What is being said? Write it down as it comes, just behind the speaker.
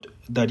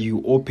that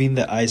you open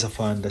the eyes of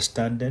our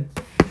understanding.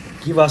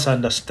 Give us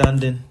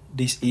understanding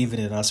this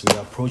evening as we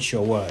approach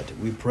your word.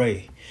 We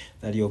pray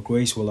that your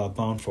grace will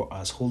abound for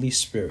us. Holy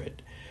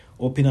Spirit,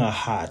 open our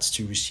hearts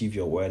to receive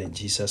your word. In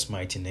Jesus'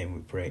 mighty name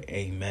we pray.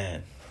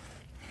 Amen.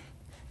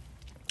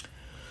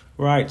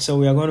 Right, so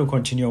we are going to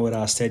continue with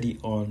our study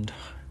on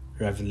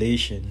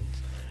Revelation.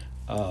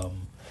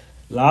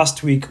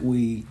 Last week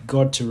we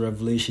got to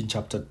Revelation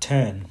chapter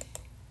 10.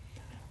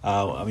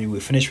 We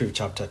finished with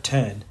chapter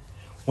 10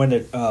 when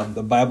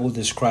the Bible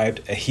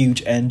described a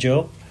huge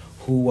angel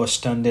who was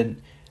standing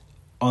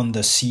on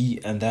the sea,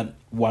 and then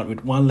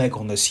with one leg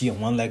on the sea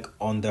and one leg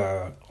on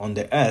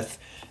the earth,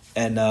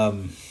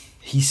 and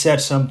he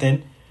said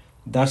something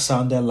that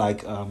sounded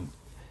like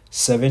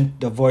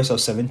the voice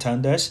of seven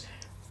thunders.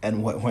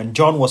 And when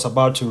John was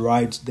about to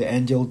write, the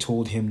angel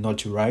told him not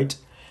to write,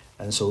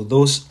 and so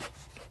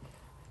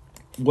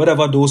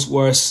whatever those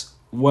words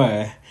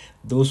were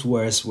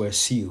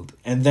sealed.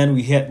 And then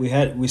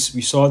we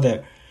saw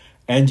the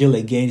angel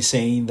again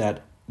saying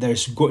that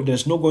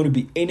there's not going to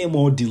be any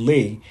more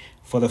delay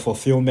for the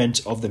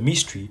fulfillment of the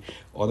mystery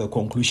or the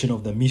conclusion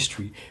of the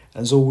mystery.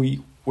 And so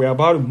we're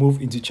about to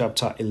move into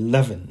chapter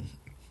 11.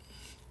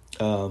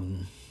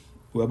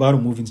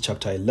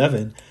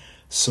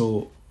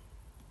 So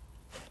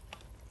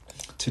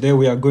today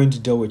we are going to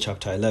deal with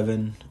chapter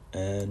 11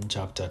 and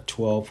chapter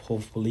 12,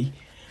 hopefully.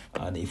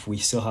 And if we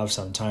still have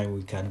some time,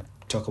 we can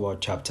talk about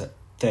chapter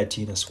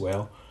 13 as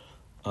well.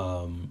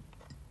 And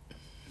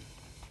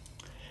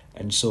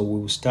so we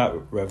will start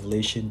with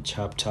Revelation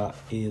chapter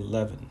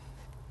 11.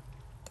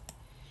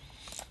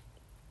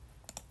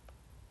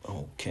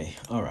 Okay,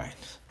 all right.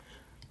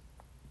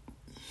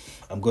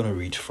 I'm going to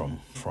read from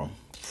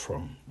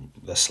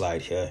the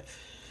slide here.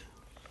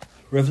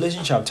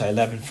 Revelation chapter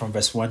 11 from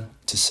verse 1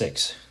 to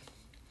 6.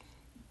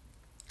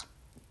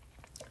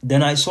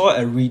 Then I saw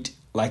a reed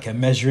like a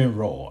measuring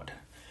rod,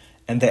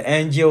 and the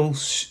angel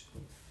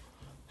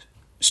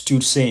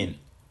stood saying,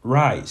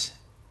 "Rise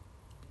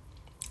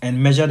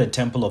and measure the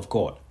temple of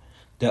God,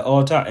 the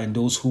altar and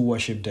those who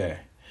worship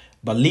there.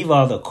 But leave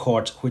out the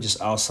court which is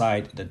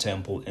outside the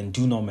temple, and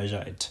do not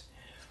measure it,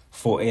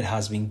 for it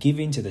has been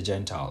given to the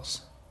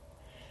Gentiles.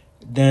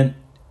 And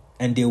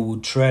they will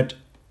tread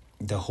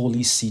the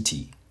holy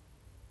city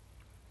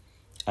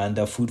and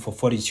the food for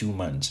 42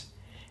 months.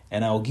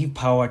 And I will give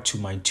power to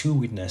my 2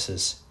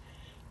 witnesses,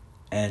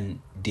 and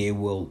they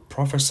will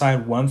prophesy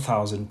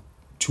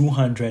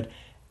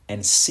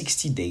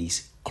 1,260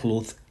 days,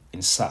 clothed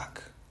in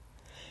sack.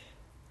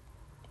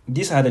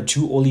 These are the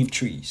 2 olive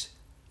trees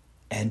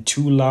and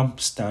 2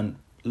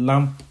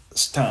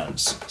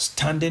 lampstands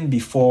standing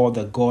before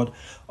the God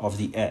of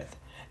the earth.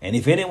 And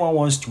if anyone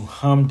wants to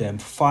harm them,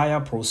 fire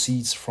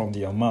proceeds from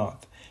their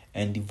mouth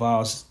and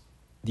devours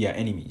their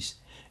enemies.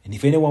 And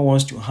if anyone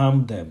wants to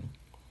harm them,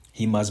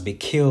 he must be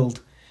killed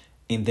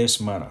in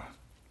this manner.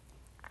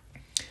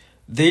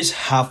 These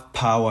have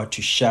power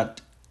to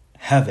shut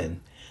heaven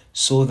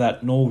so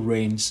that no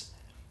rains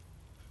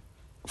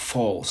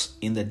falls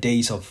in the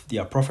days of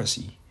their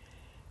prophecy.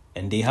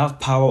 And they have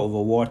power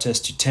over waters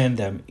to turn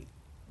them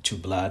to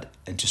blood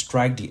and to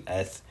strike the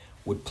earth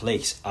with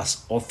plagues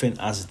as often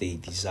as they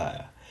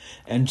desire."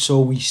 And so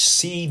we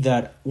see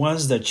that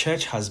once the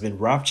church has been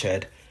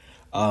raptured,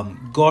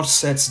 God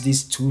sets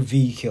these 2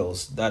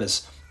 vehicles, that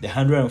is the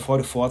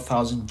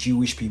 144,000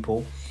 Jewish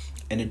people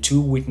and the 2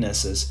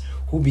 witnesses,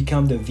 who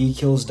become the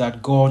vehicles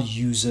that God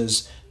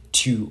uses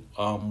to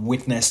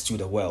witness to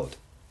the world.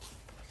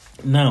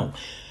 Now,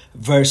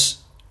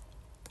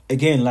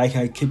 again, like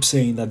I keep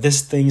saying, that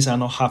these things are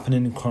not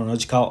happening in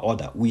chronological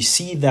order. We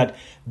see that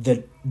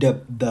the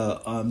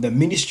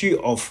ministry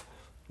of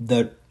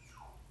the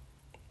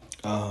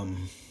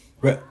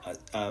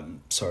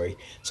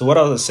So what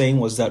I was saying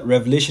was that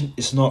Revelation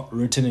is not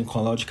written in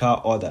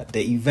chronological order.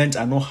 The events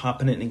are not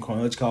happening in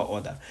chronological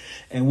order.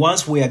 And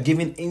once we are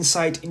given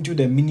insight into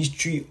the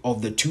ministry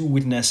of the 2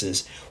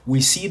 witnesses,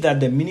 we see that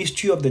the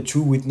ministry of the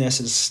 2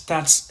 witnesses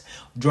starts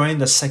during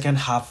the second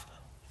half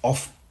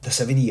of the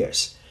 7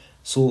 years.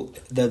 So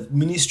the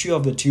ministry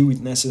of the 2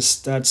 witnesses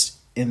starts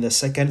in the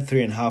second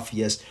 3.5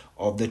 years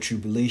of the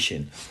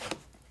tribulation.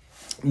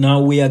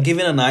 Now we are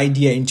given an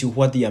idea into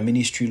what their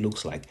ministry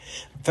looks like.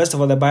 First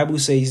of all, the Bible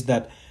says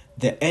that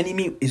the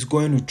enemy is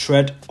going to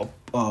tread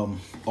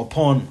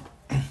upon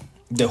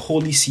the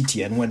holy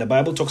city. And when the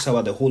Bible talks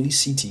about the holy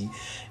city,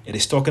 it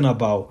is talking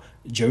about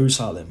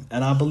Jerusalem.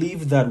 And I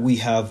believe that we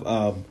have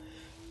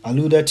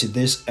alluded to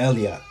this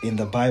earlier in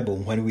the Bible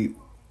when we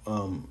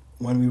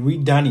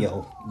read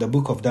Daniel, the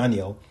book of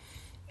Daniel,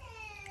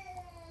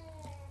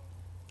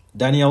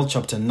 Daniel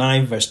chapter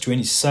 9 verse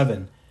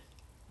 27.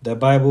 The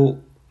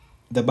Bible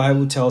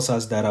tells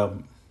us that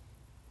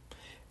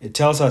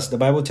the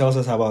Bible tells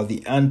us about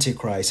the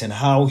Antichrist and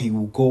how he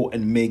will go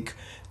and make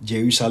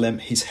Jerusalem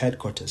his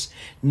headquarters.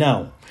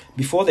 Now,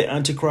 before the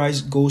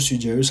Antichrist goes to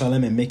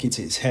Jerusalem and make it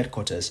his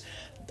headquarters,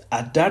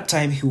 at that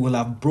time he will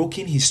have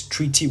broken his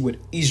treaty with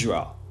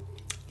Israel.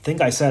 I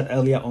think I said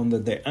earlier on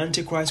that the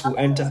Antichrist will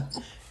enter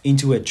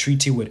into a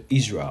treaty with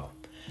Israel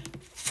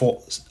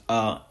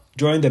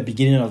during the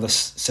beginning of the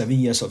 7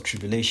 years of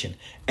tribulation.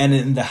 And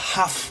in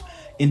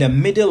the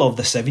middle of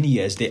the 7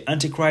 years, the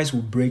Antichrist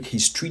will break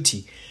his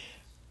treaty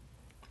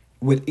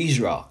with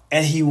Israel,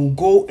 and he will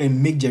go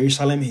and make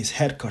Jerusalem his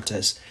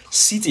headquarters,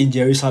 sit in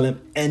Jerusalem,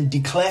 and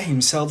declare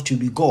himself to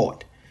be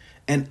God,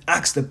 and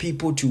ask the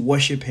people to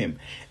worship him.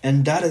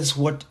 And that is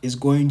what is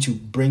going to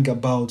bring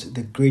about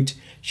the great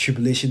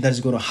tribulation that is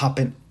going to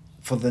happen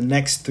for the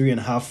next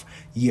 3.5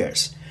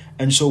 years.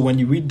 And so when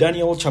you read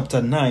Daniel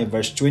chapter 9,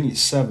 verse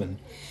 27,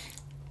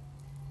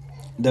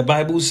 the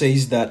Bible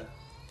says that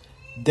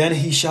then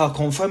he shall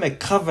confirm a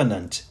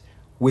covenant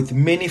with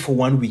many for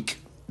 1 week.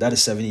 That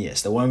is 7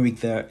 years. The 1 week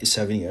there is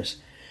 7 years.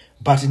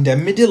 But in the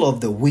middle of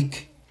the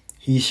week,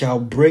 he shall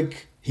bring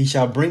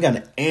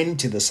an end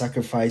to the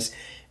sacrifice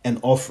and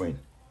offering.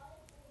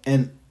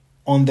 And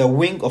on the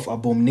wing of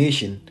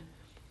abomination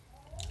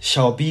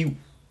shall be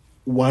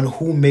one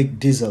who make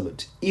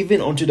desolate,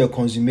 even unto the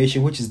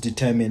consummation which is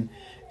determined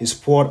is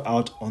poured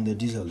out on the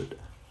desolate.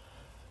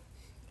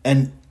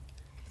 And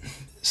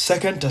 2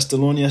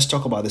 Thessalonians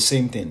talk about the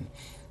same thing.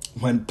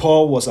 When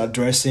Paul was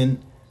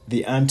addressing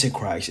the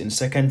Antichrist in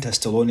 2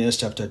 Thessalonians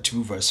chapter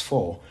 2 verse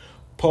 4,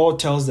 Paul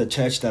tells the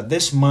church that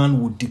this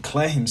man would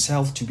declare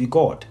himself to be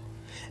God.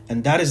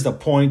 And that is the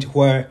point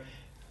where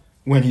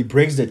when he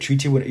breaks the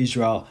treaty with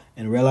Israel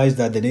and realizes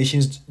that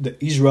the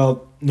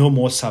Israel no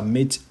more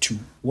submit to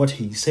what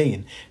he's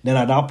saying, then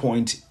at that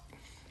point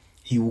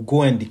he will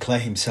go and declare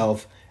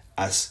himself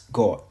as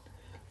God.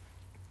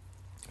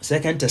 2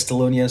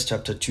 Thessalonians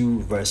chapter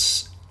 2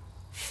 verse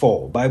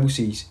 4, Bible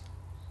says,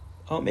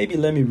 maybe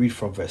let me read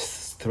from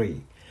verse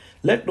 3.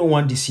 Let no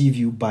one deceive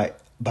you by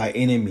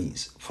any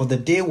means, for the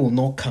day will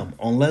not come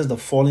unless the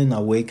falling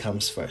away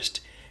comes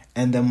first,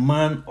 and the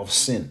man of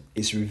sin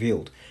is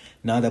revealed.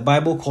 Now the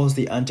Bible calls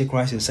the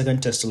Antichrist in 2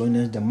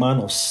 Thessalonians the man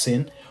of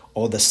sin,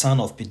 or the son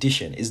of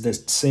perdition. Is the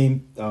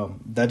same.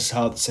 That's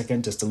how 2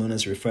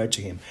 Thessalonians referred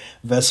to him.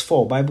 Verse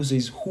 4, Bible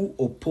says, who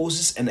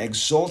opposes and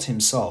exalts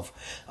himself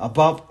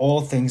above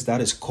all things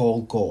that is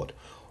called God,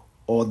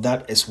 or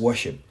that is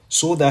worship,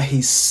 so that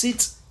he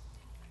sits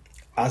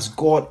as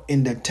God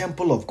in the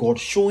temple of God,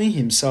 showing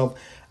himself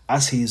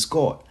as he is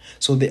God.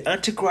 So the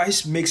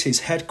Antichrist makes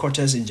his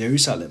headquarters in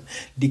Jerusalem,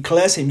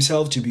 declares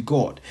himself to be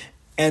God,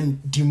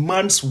 and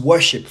demands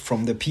worship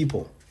from the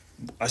people.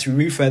 As we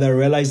read further,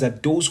 realize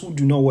that those who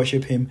do not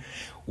worship him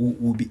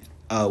will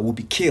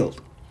be killed.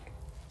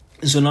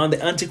 So now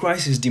the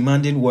Antichrist is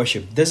demanding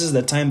worship. This is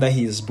the time that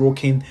he has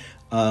broken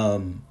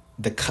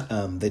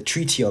the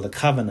treaty or the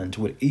covenant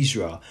with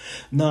Israel.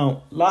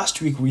 Now, last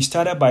week we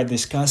started by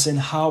discussing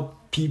how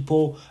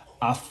people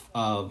are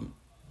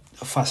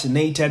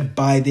fascinated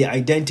by the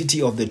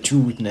identity of the two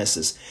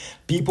witnesses.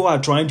 People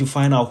are trying to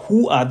find out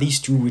who are these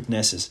two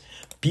witnesses.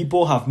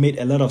 People have made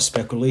a lot of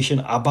speculation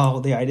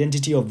about the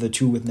identity of the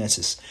two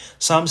witnesses.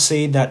 Some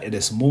say that it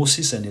is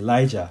Moses and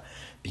Elijah,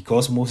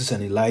 because Moses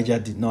and Elijah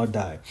did not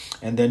die.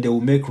 And then they will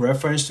make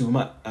reference to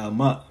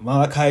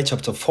Malachi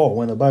chapter 4,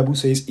 when the Bible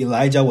says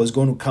Elijah was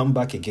going to come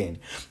back again.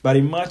 But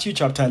in Matthew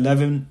chapter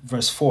 11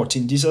 verse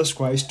 14, Jesus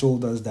Christ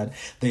told us that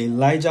the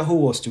Elijah who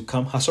was to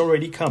come has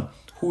already come,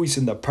 who is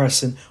in the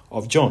person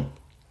of John.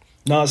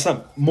 Now,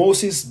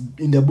 Moses,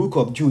 in the book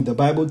of Jude, the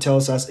Bible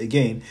tells us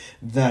again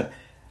that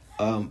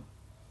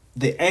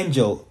the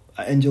angel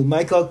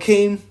Michael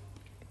came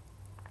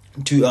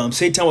to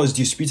Satan was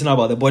disputing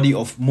about the body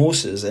of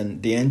Moses,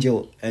 and the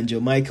angel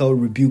Michael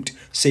rebuked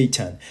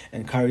Satan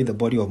and carried the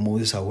body of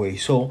Moses away.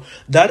 So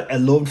that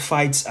alone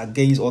fights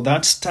against, or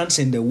that stands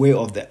in the way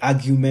of the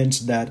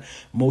argument that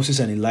Moses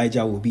and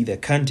Elijah will be the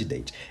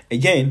candidate.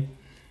 Again,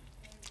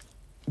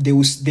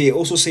 they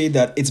also say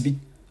that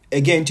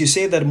to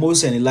say that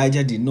Moses and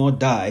Elijah did not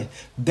die,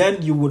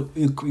 then you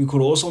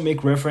could also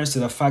make reference to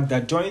the fact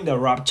that during the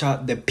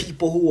rapture, the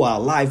people who are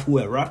alive, who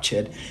were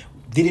raptured,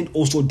 didn't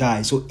also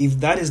die. So if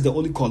that is the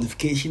only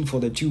qualification for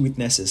the two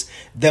witnesses,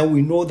 then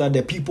we know that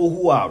the people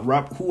who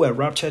were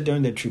raptured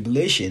during the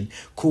tribulation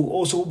could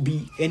also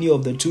be any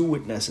of the two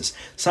witnesses.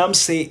 Some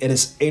say it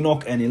is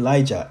Enoch and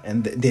Elijah,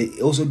 and they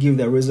also give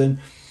the reason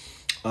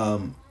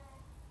of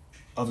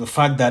the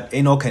fact that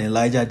Enoch and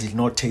Elijah did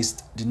not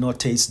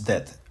taste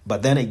death.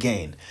 But then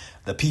again,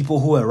 the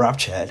people who were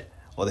raptured,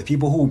 or the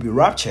people who will be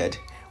raptured,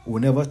 will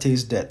never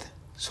taste death.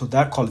 So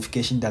that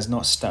qualification does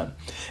not stand.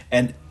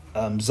 And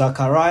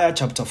Zechariah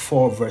chapter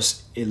 4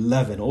 verse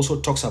 11 also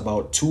talks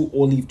about two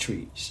olive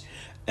trees.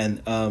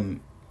 And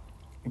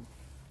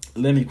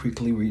let me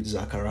quickly read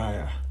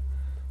Zechariah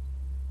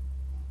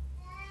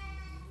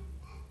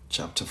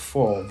chapter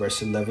 4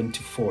 verse 11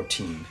 to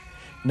 14.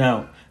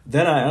 Now,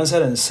 then I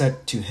answered and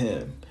said to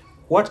him,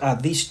 what are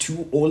these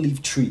two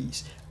olive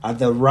trees at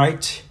the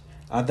right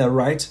of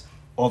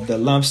the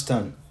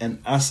lampstand,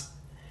 and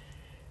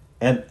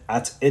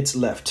at its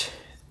left?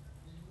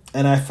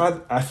 And I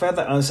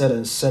further answered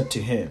and said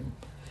to him,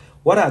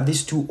 what are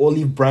these two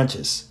olive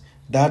branches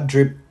that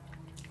drip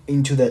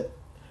into the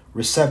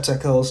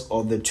receptacles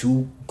of the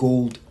two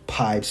gold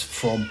pipes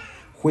from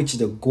which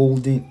the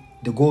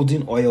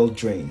golden oil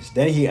drains?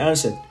 Then he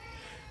answered,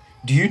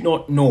 do you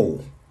not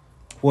know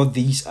what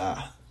these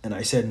are? And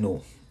I said,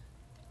 no.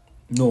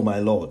 No, my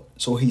Lord.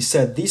 So he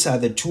said, these are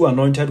the two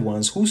anointed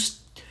ones who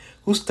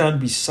stand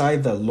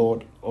beside the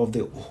Lord of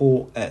the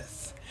whole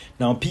earth.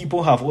 Now,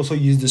 people have also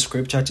used the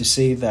scripture to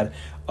say that,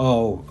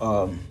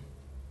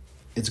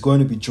 it's going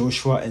to be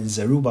Joshua and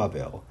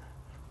Zerubbabel.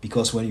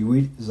 Because when you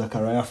read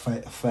Zechariah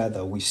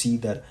further, we see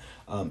that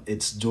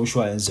it's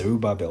Joshua and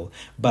Zerubbabel.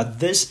 But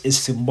this is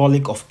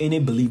symbolic of any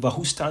believer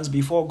who stands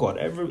before God.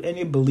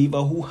 Any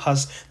believer who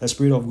has the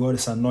Spirit of God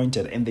is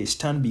anointed, and they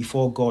stand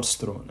before God's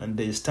throne, and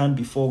they stand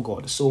before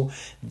God. So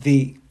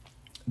this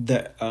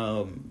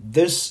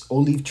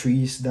olive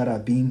trees that are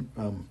being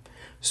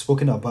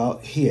spoken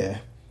about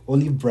here,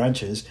 olive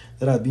branches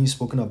that are being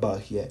spoken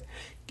about here,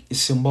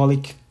 is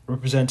symbolic,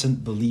 representing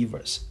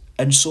believers.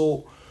 And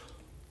so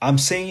I'm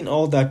saying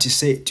all that to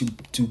say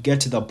to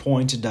get to the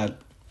point that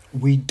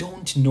we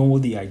don't know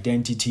the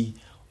identity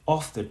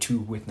of the two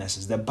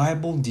witnesses. The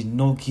Bible did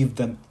not give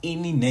them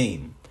any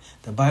name.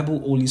 The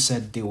Bible only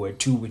said they were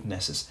two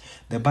witnesses.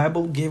 The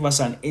Bible gave us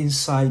an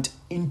insight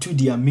into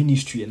their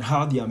ministry and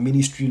how their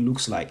ministry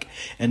looks like.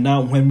 And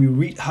now when we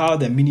read how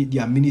their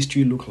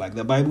ministry look like,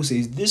 the Bible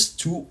says these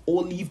two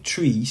olive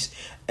trees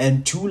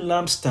and two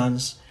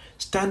lampstands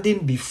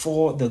standing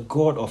before the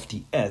God of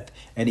the earth,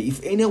 and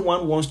if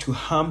anyone wants to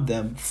harm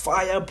them,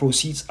 fire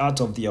proceeds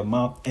out of their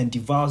mouth and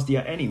devours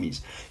their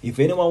enemies. If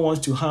anyone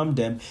wants to harm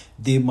them,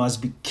 they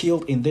must be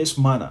killed in this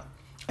manner.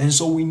 And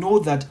so we know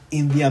that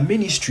in their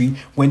ministry,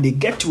 when they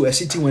get to a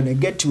city, when they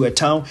get to a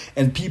town,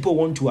 and people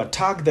want to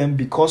attack them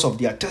because of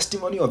their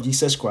testimony of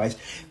Jesus Christ,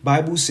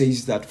 Bible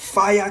says that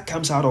fire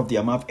comes out of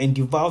their mouth and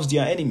devours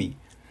their enemy.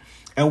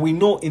 And we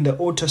know in the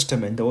Old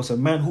Testament, there was a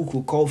man who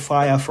could call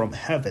fire from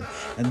heaven,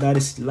 and that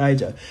is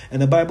Elijah. And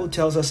the Bible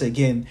tells us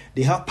again,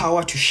 they have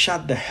power to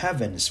shut the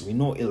heavens. We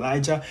know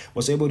Elijah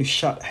was able to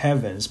shut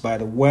heavens by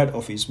the word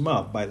of his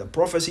mouth, by the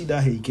prophecy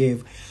that he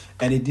gave,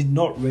 and it did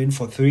not rain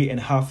for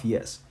 3.5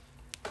 years.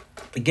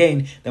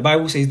 Again, the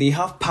Bible says they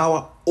have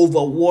power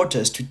over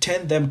waters to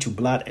turn them to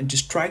blood and to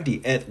strike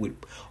the earth with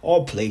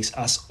all plagues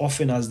as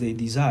often as they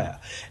desire.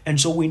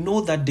 And so we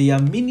know that their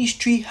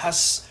ministry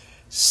has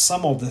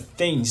some of the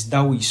things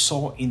that we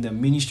saw in the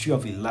ministry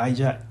of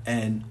Elijah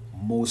and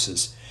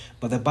Moses.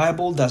 But the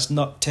Bible does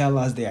not tell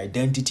us the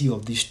identity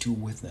of these two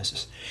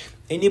witnesses.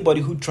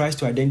 Anybody who tries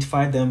to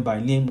identify them by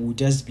name will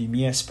just be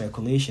mere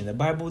speculation. The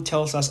Bible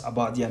tells us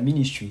about their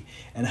ministry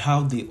and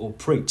how they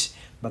operate,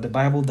 but the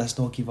Bible does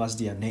not give us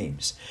their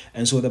names.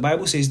 And so the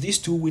Bible says these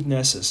two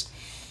witnesses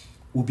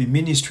will be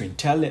ministering,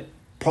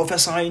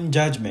 prophesying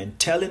judgment,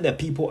 telling the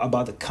people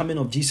about the coming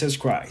of Jesus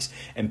Christ,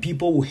 and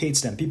people will hate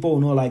them, people will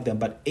not like them.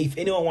 But if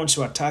anyone wants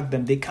to attack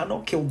them, they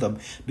cannot kill them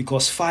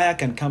because fire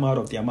can come out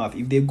of their mouth.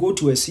 If they go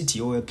to a city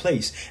or a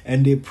place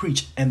and they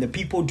preach and the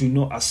people do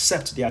not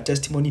accept their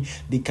testimony,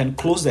 they can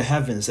close the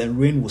heavens and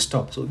rain will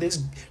stop. So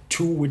these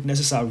two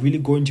witnesses are really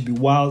going to be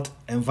wild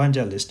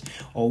evangelists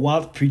or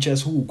wild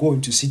preachers who will go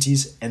into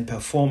cities and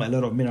perform a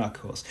lot of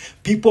miracles.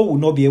 People will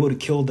not be able to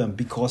kill them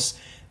because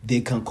they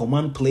can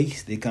command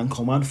plagues, they can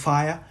command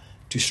fire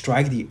to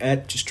strike the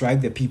earth, to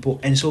strike the people,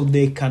 and so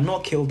they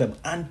cannot kill them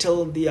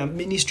until their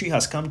ministry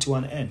has come to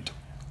an end.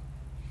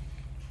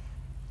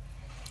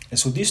 And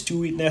so these two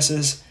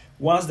witnesses,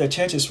 once the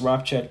church is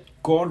raptured,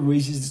 God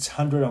raises its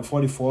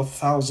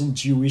 144,000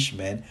 Jewish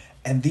men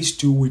and these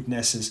two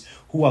witnesses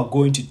who are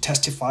going to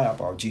testify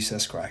about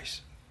Jesus Christ.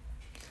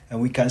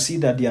 And we can see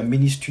that their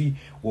ministry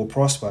will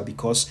prosper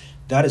because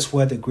that is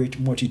where the great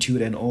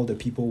multitude and all the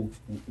people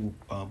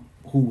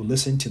who will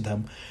listen to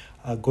them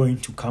are going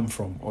to come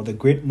from, or the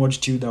great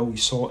multitude that we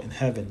saw in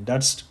heaven.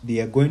 They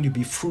are going to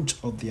be fruit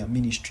of their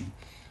ministry.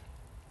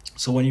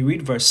 So when you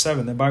read verse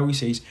 7, the Bible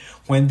says,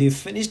 when they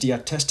finish their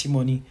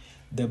testimony,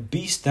 the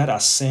beast that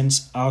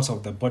ascends out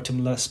of the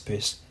bottomless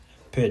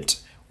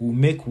pit will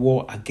make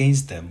war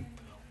against them,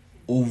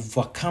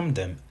 overcome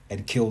them,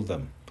 and kill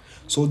them.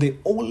 So the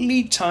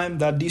only time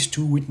that these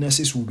two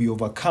witnesses will be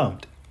overcome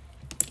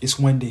is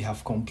when they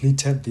have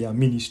completed their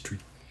ministry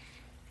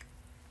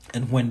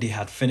and when they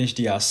had finished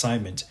their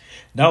assignment.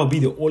 That will be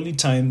the only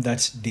time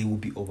that they will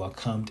be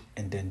overcome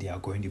and then they are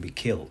going to be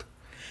killed.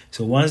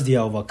 So once they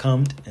are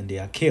overcome and they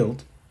are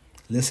killed,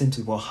 listen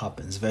to what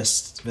happens.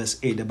 Verse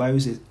 8, the Bible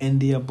says, and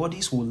their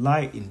bodies will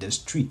lie in the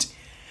street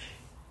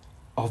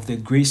of the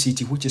great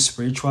city, which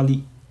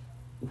spiritually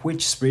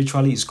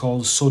is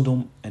called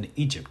Sodom and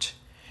Egypt.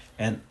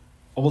 And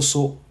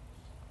also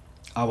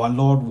our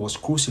Lord was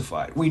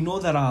crucified. We know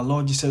that our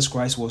Lord Jesus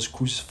Christ was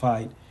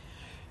crucified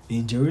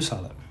in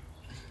Jerusalem.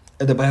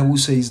 And the Bible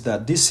says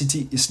that this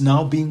city is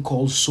now being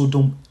called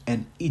Sodom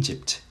and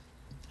Egypt.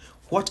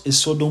 What is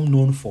Sodom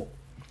known for?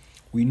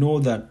 We know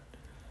that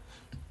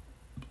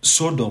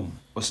Sodom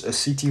was a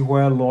city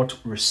where Lot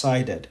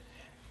resided.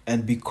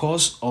 And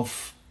because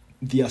of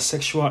their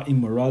sexual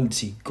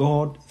immorality,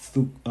 God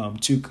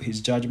took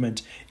his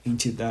judgment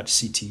into that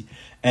city.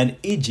 And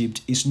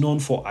Egypt is known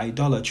for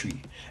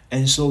idolatry.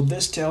 And so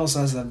this tells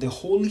us that the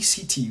holy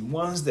city,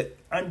 once the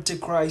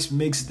Antichrist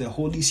makes the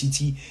holy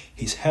city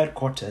his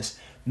headquarters,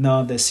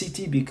 now the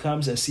city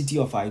becomes a city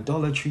of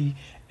idolatry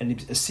and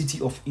it's a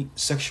city of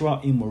sexual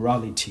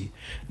immorality.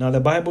 Now, the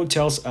Bible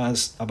tells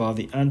us about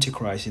the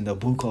Antichrist in the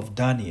book of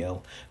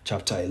Daniel,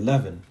 chapter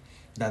 11,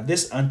 that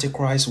this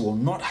Antichrist will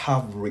not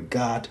have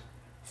regard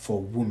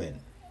for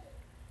women.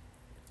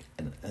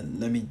 And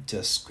let me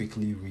just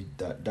quickly read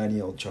that.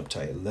 Daniel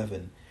chapter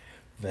 11,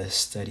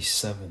 verse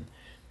 37.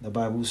 The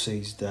Bible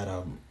says that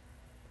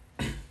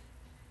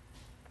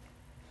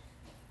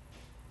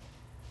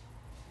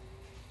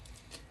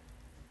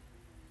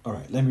all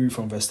right, let me read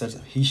from verse 30.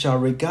 He shall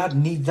regard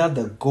neither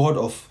the God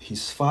of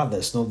his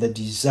fathers, nor the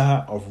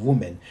desire of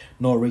women,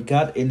 nor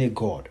regard any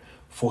God,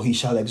 for he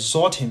shall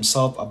exalt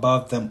himself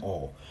above them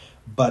all.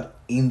 But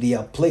in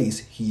their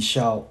place he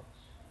shall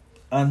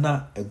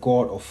honor a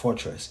God of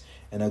fortress,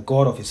 and a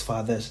God of his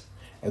fathers,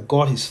 a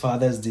God his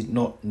fathers did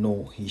not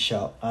know, he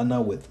shall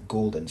honor with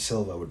gold and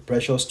silver, with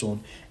precious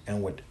stone,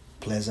 and with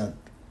pleasant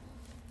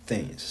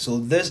things. So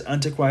this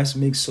Antichrist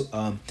makes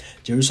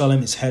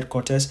Jerusalem his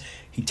headquarters.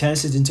 He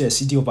turns it into a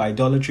city of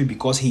idolatry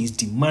because he is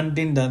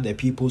demanding that the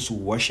people should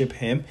worship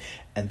him,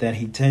 and then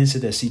he turns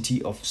it a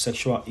city of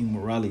sexual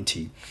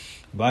immorality.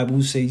 The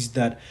Bible says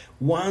that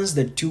once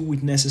the two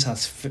witnesses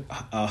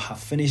have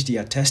finished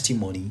their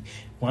testimony,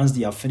 once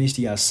they have finished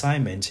their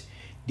assignment,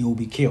 they will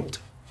be killed.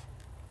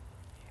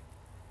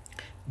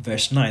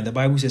 Verse 9, the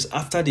Bible says,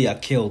 after they are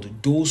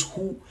killed, those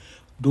from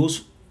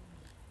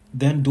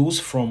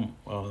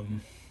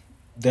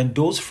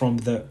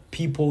the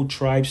people,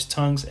 tribes,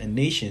 tongues, and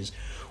nations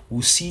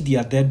will see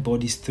their dead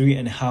bodies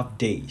 3.5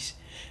 days,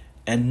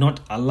 and not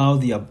allow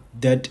their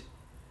dead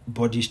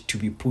bodies to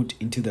be put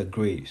into the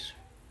graves.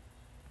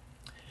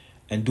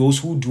 And those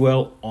who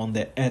dwell on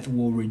the earth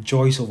will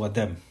rejoice over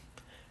them,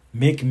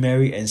 make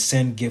merry, and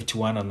send gift to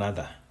one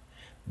another,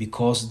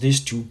 because these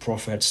two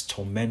prophets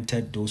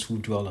tormented those who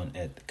dwell on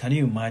earth. Can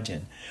you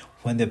imagine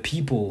when the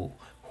people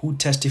who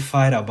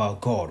testified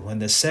about God, when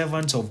the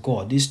servants of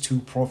God, these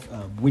two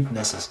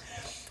witnesses,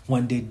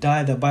 when they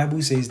die, the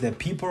Bible says the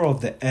people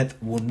of the earth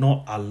will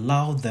not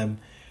allow them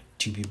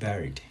to be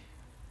buried.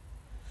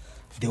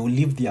 They will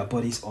leave their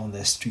bodies on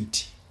the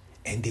street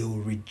and they will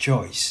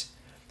rejoice,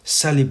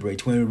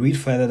 celebrate. When we read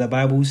further, the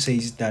Bible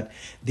says that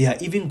they are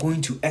even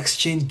going to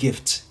exchange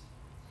gifts.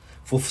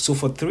 For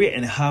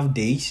 3.5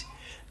 days,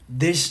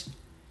 these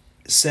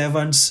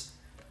servants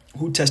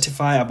who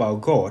testify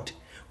about God,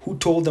 who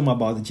told them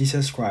about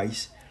Jesus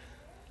Christ,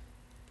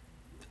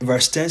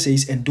 verse 10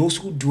 says, and those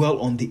who dwell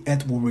on the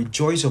earth will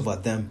rejoice over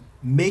them,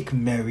 make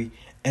merry,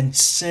 and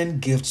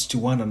send gifts to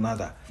one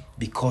another,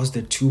 because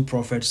the two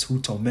prophets who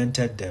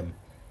tormented them,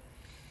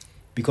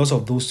 because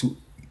of those two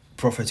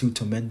prophets who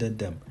tormented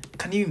them.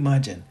 Can you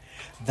imagine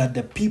that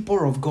the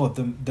people of God,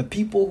 the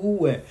people who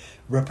were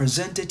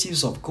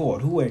representatives of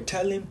God, who were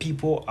telling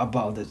people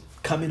about the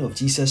coming of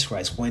Jesus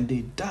Christ, when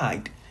they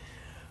died,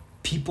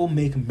 people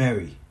make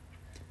merry,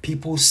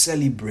 people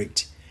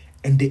celebrate,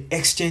 and they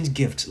exchange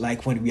gifts,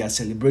 like when we are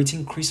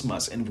celebrating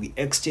Christmas and we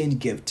exchange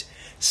gifts,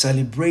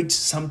 celebrate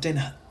something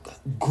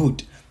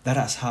good that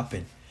has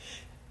happened.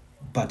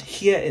 But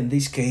here in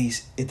this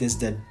case, it is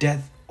the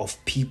death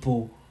of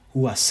people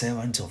who are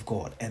servants of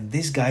God. And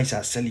these guys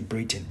are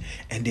celebrating,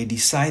 and they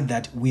decide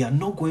that we are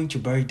not going to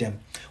bury them.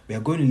 We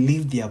are going to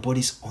leave their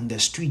bodies on the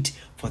street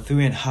for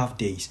 3.5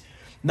 days.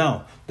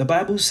 Now, the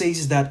Bible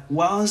says that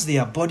whilst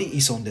their body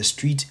is on the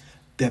street,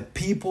 the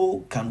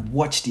people can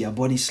watch their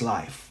bodies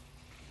live.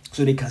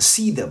 So they can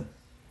see them.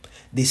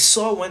 They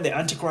saw when the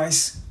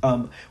Antichrist,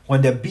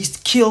 when the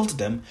beast killed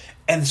them,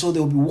 and so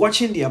they'll be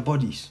watching their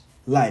bodies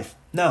live.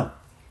 Now,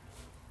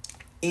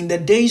 in the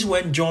days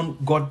when John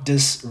got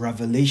this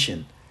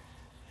revelation,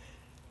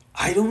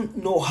 I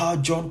don't know how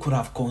John could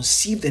have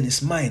conceived in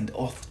his mind,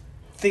 or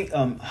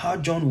how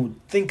John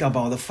would think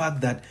about the fact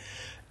that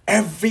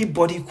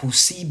everybody could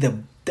see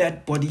the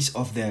dead bodies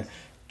of the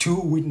two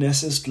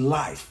witnesses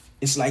live.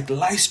 It's like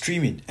live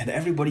streaming, and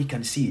everybody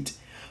can see it.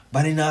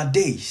 But in our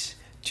days,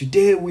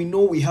 today we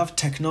know we have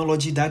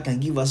technology that can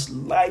give us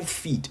live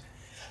feed,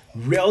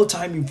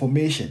 real-time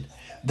information,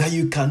 that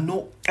you can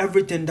know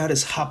everything that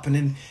is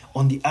happening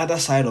on the other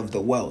side of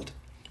the world.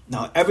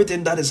 Now,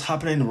 everything that is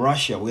happening in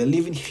Russia, we're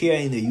living here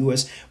in the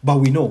US, but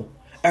we know.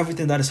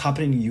 Everything that is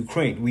happening in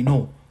Ukraine, we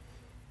know.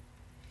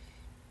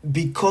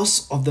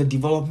 Because of the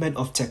development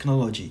of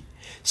technology.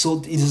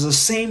 So it is the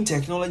same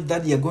technology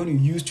that they are going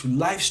to use to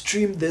live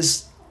stream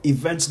this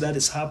events that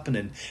is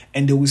happening,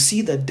 and they will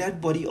see the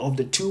dead body of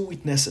the two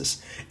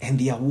witnesses, and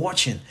they are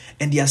watching,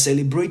 and they are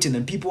celebrating,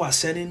 and people are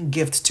sending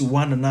gifts to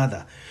one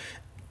another.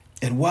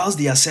 And whilst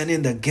they are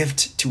sending the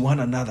gift to one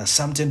another,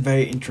 something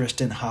very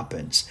interesting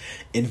happens.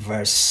 In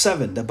verse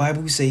 7, the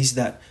Bible says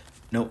that,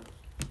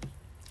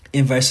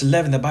 in verse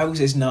 11, the Bible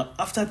says, now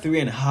after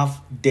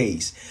 3.5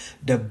 days,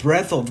 the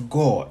breath of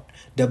God,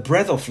 the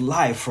breath of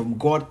life from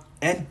God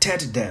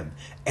entered them,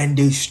 and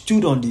they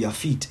stood on their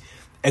feet.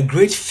 A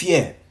great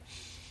fear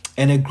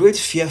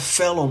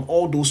fell on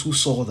all those who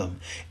saw them,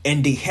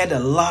 and they heard a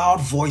loud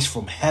voice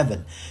from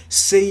heaven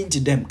saying to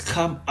them,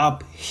 come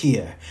up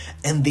here.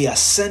 And they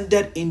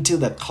ascended into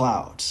the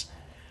clouds.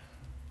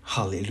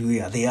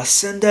 Hallelujah. They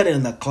ascended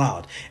in the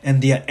cloud, and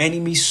their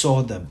enemies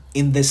saw them.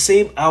 In the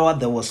same hour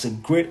there was a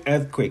great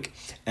earthquake,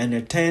 and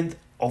a tenth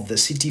of the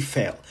city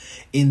fell.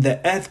 In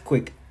the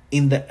earthquake,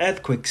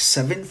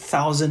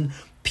 7,000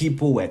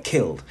 people were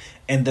killed,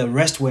 and the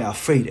rest were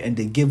afraid, and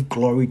they gave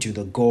glory to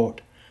the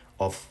God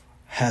of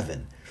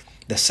heaven.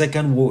 The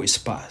second woe is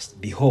past.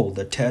 Behold,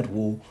 the third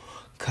woe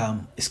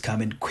is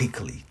coming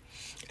quickly.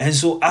 And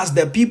so as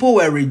the people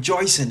were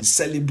rejoicing,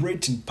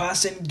 celebrating,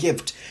 passing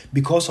gift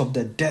because of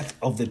the death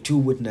of the two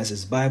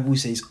witnesses, Bible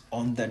says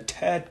on the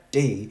third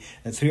day,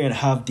 the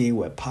 3.5 days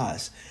were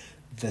passed,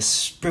 the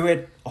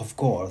Spirit of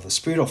God, the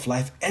Spirit of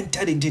life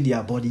entered into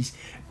their bodies,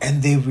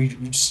 and they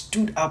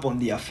stood up on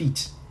their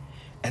feet.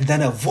 And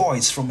then a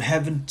voice from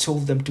heaven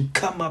told them to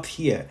come up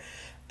here.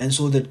 And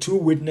so the two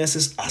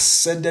witnesses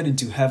ascended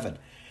into heaven.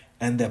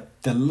 And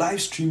the live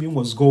streaming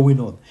was going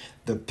on.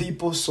 The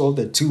people saw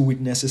the two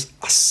witnesses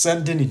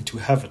ascending into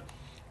heaven.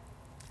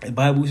 The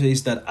Bible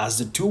says that as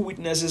the two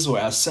witnesses were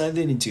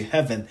ascending into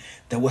heaven,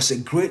 there was a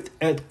great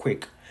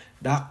earthquake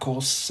that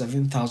caused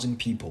 7,000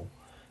 people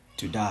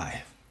to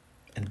die.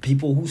 And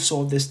people who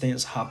saw these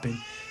things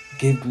happen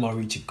gave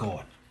glory to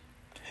God.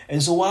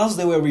 And so whilst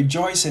they were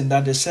rejoicing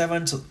that the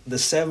servant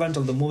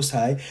of the Most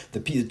High, the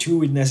two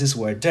witnesses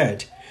were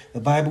dead, the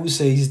Bible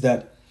says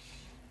that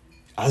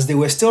as they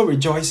were still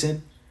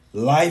rejoicing,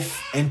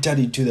 life entered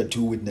into the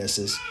two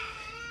witnesses.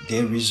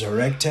 They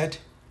resurrected,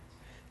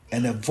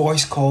 and a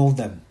voice called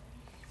them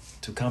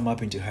to come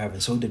up into heaven.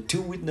 So the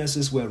two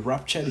witnesses were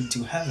raptured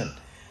into heaven,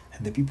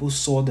 and the people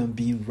saw them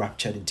being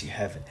raptured into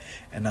heaven.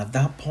 And at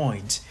that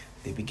point,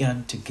 they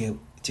began to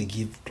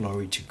give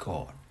glory to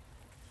God.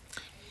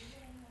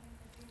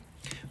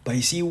 But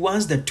you see,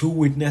 once the two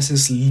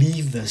witnesses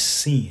leave the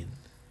scene,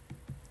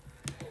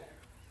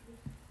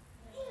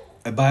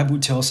 the Bible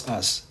tells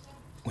us,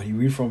 when you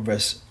read from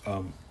verse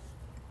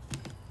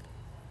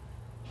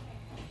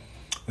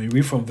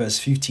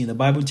 15, the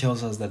Bible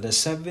tells us that the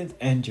seventh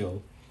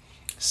angel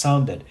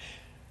sounded,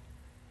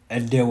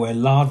 and there were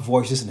loud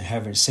voices in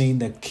heaven saying,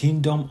 the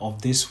kingdom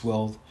of this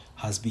world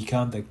has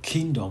become the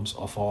kingdoms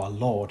of our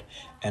Lord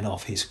and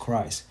of his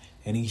Christ,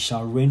 and he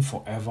shall reign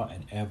forever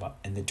and ever.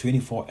 And the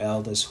 24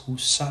 elders who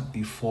sat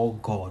before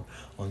God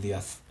on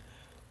their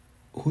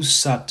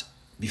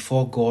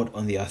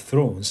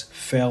thrones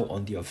fell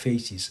on their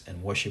faces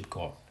and worshiped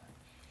God.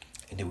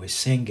 And they were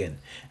singing,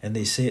 and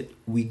they said,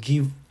 we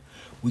give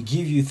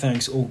you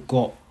thanks, O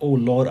God, O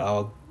Lord,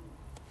 our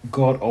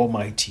God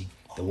Almighty,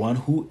 the one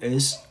who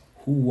is,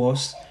 who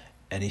was,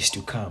 and is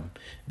to come,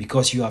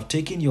 because you have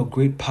taken your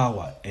great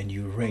power and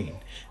you reign.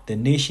 The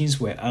nations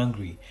were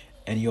angry,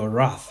 and your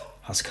wrath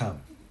has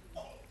come.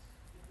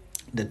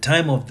 The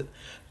time of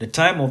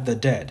the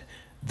dead,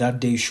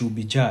 that they should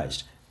be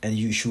judged, and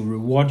you should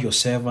reward your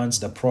servants,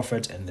 the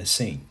prophets and the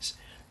saints,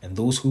 and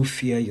those who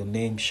fear your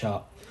name,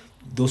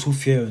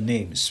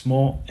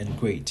 small and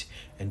great,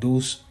 and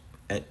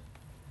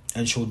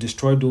shall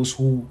destroy those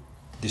who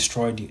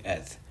destroy the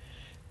earth.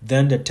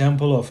 Then the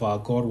temple of our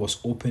God was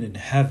opened in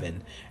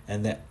heaven,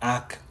 and the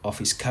ark of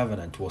his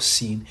covenant was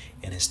seen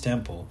in his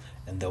temple,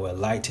 and there were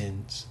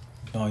lightnings,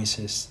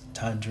 noises,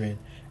 thundering,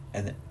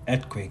 and an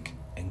earthquake,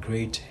 and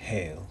great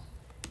hail.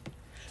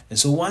 And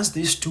so once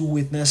these two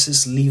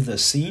witnesses leave the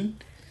scene,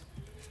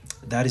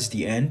 that is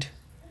the end.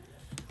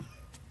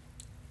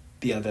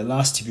 They are the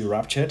last to be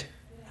raptured,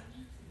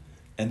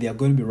 and they are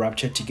going to be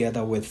raptured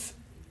together with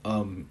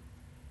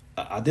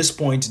at this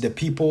point, the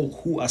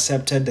people who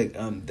accepted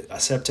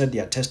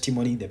their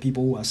testimony, the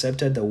people who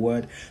accepted the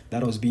word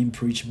that was being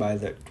preached by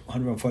the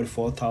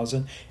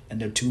 144,000 and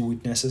the two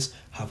witnesses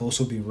have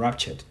also been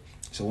raptured.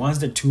 So once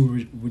the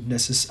two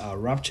witnesses are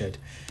raptured,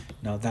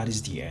 now that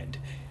is the end.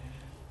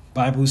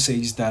 Bible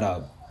says that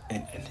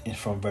and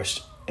from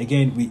verse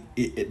again,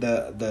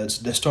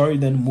 the story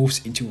then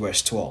moves into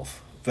verse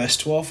 12. Verse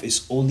 12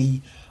 is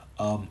only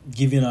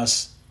giving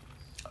us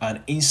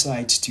an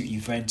insight to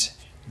event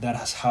that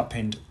has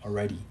happened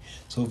already.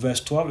 So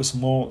verse 12 is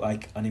more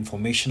like an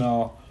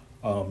informational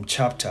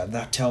chapter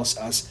that tells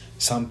us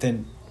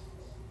something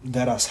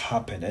that has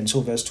happened. And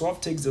so verse 12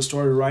 takes the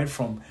story right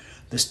from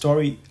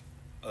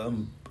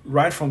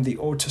the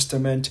Old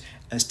Testament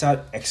and start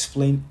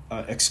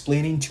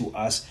explaining to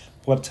us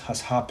what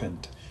has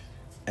happened,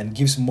 and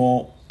gives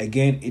more.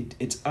 Again,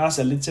 it adds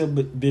a little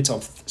bit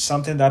of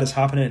something that is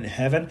happening in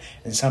heaven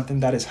and something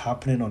that is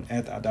happening on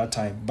earth at that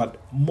time. But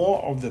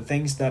more of the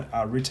things that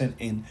are written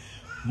in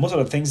Most of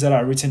the things that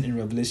are written in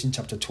Revelation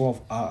chapter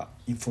 12 are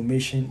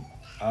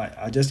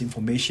just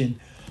information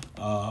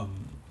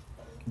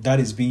that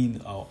is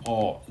being,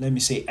 or let me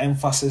say,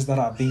 emphasis that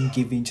are being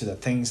given to the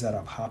things that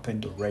have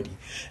happened already.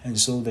 And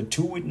so the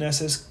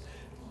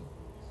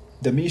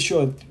ministry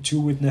of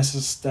two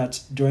witnesses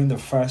that during the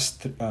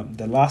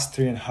last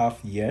 3.5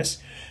 years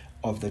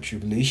of the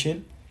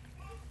tribulation,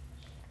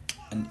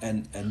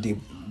 and they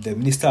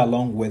minister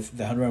along with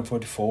the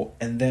 144,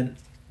 and then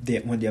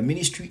when their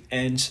ministry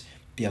ends,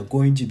 they are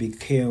going to be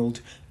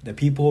killed. The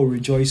people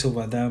rejoice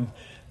over them.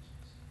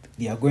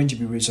 They are going to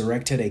be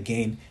resurrected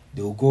again.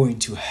 They will go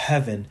into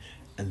heaven,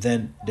 And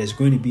then there's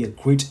going to be a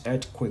great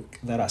earthquake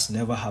that has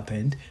never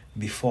happened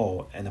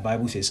before. And the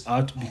Bible says,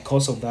 out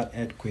because of that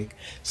earthquake,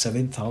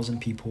 7,000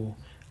 people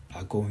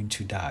are going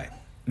to die.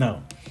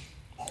 Now,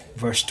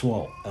 verse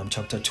 12,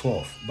 chapter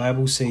 12,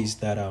 Bible says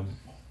that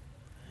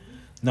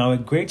now a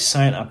great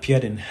sign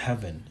appeared in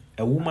heaven,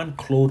 a woman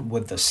clothed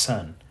with the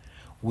sun,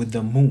 with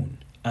the moon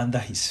under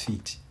his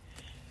feet,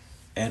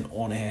 and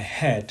on her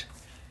head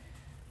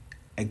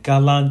a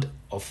garland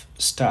of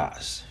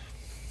stars.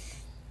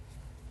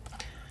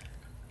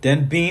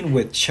 Then, being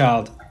with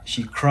child,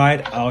 she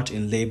cried out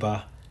in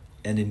labor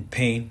and in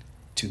pain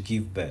to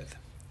give birth.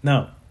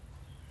 Now,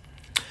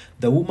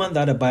 the woman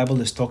that the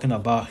Bible is talking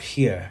about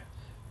here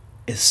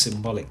is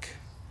symbolic.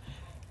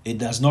 It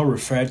does not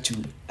refer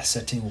to a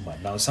certain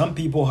woman. Now, some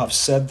people have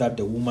said that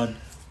the woman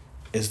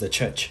is the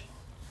church.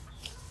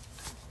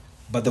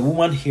 But the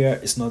woman here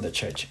is not the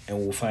church, and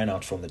we'll find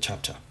out from the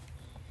chapter.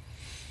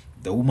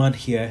 The woman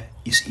here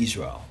is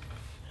Israel.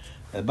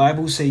 The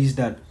Bible says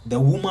that the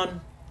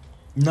woman,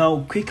 now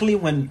quickly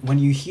when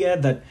you hear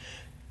that,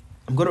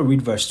 I'm going to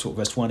read verse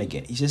 1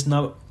 again. It says,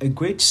 now a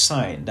great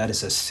sign that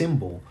is a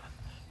symbol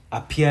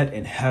appeared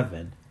in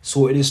heaven.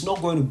 So it is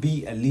not going to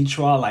be a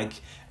literal like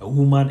a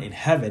woman in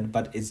heaven,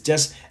 but it's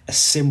just a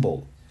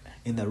symbol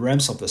in the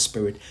realms of the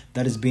spirit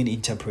that is being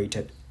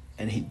interpreted.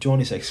 And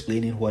John is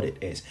explaining what it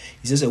is.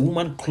 He says, a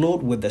woman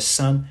clothed with the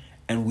sun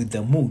and with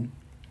the moon,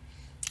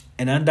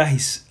 and under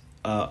his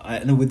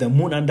and with the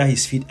moon under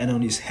his feet, and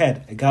on his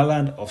head a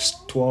garland of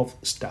 12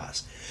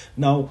 stars.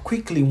 Now,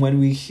 quickly, when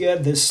we hear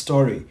this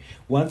story,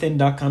 one thing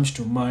that comes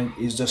to mind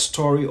is the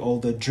story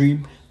of the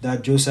dream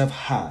that Joseph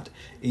had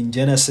in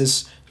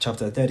Genesis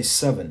chapter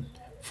 37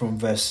 from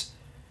verse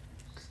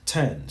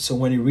 10. So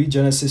when you read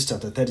Genesis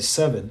chapter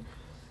 37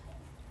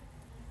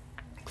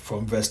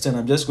 from verse 10,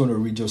 I'm just going to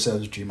read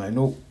Joseph's dream. I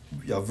know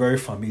you're very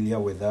familiar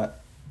with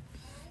that.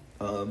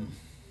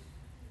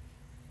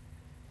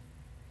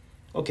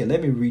 Okay,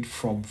 let me read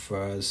from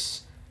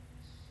verse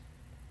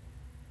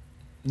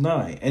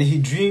 9. And he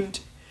dreamed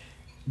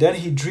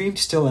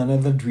still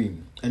another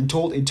dream, and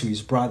told it to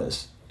his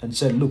brothers, and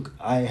said, Look,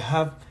 I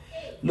have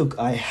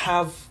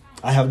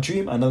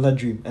dreamed another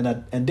dream,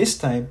 and this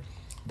time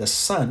the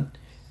sun,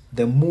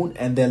 the moon,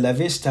 and the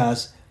 11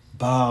 stars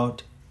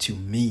bowed to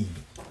me.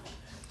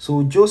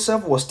 So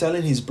Joseph was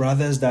telling his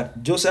brothers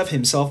that Joseph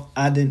himself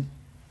hadn't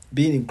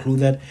being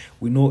included,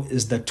 we know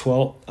is the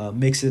 12,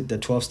 makes it the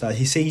 12 stars.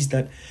 He says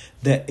that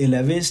the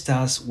 11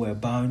 stars were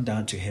bowing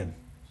down to him,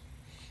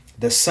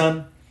 the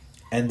sun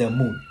and the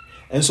moon.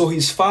 And so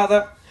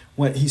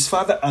when his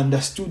father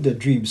understood the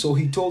dream, so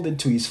he told it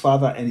to his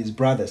father and his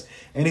brothers.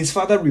 And his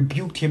father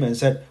rebuked him and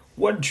said,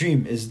 What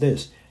dream is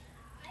this?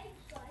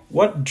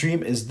 What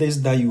dream is this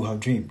that you have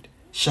dreamed?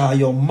 Shall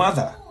your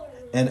mother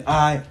and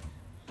I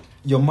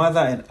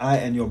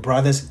and your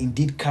brothers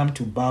indeed come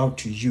to bow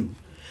to you?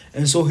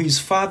 And so his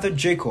father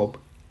Jacob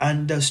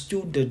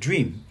understood the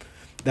dream,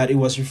 that it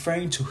was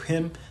referring to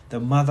him, the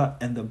mother,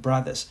 and the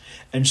brothers.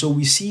 And so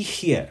we see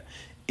here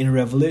in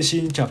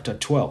Revelation chapter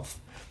 12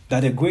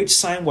 that a great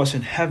sign was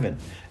in heaven,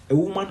 a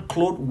woman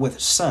clothed with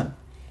sun,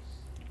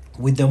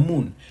 with the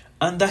moon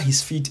under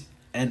his feet,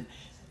 and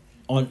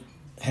on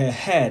her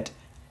head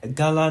a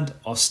garland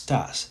of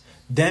stars.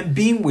 Then,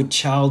 being with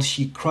child,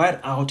 she cried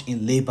out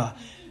in labor,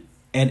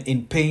 and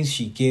in pain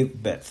she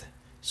gave birth.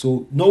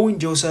 So, knowing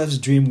Joseph's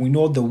dream, we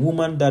know the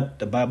woman that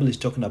the Bible is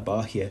talking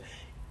about here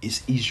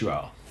is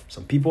Israel.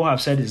 Some people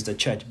have said it's the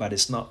church, but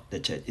it's not the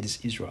church, it is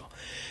Israel.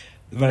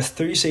 Verse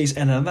 3 says,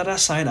 And another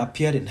sign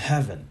appeared in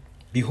heaven.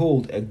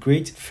 Behold, a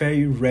great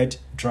fiery red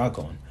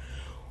dragon,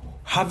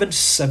 having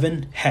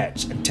 7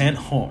 heads and 10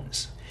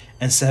 horns,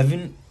 and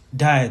 7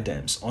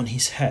 diadems on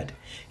his head.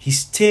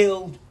 His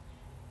tail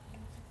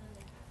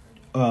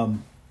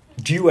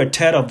drew a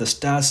third of the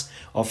stars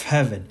of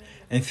heaven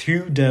and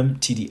threw them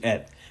to the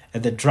earth.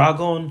 And the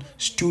dragon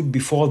stood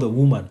before the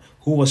woman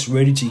who was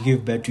ready to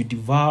give birth, to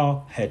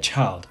devour her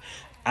child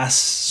as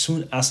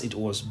soon as it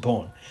was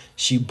born.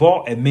 She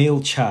bore a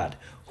male child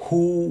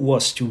who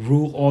was to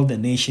rule all the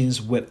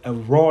nations with a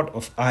rod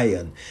of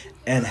iron,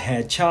 and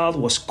her child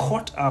was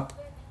caught up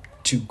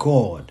to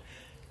God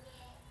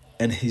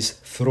and his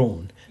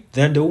throne.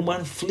 Then the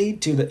woman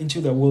fled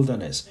into the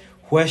wilderness,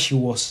 where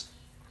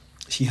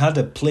she had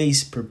a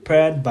place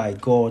prepared by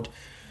God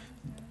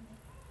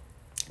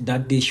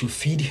that they should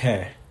feed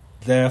her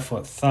there for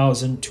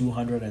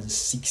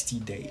 1,260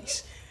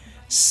 days.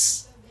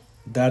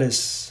 That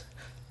is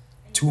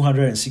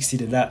 260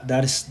 days.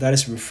 That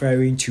is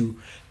referring to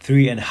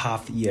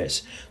 3.5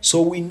 years.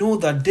 So we know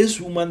that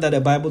this woman that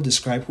the Bible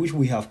described, which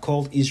we have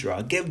called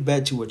Israel, gave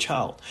birth to a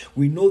child.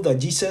 We know that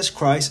Jesus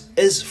Christ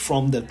is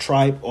from the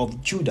tribe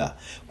of Judah,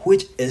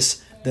 which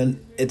is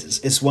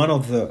it's one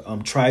of the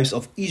tribes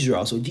of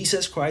Israel. So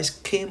Jesus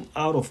Christ came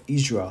out of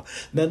Israel.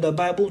 Then the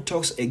Bible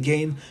talks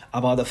again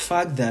about the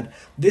fact that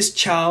this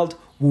child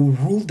will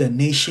rule the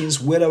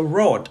nations with a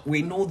rod.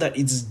 We know that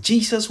it's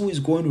Jesus who is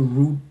going to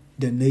rule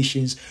the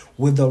nations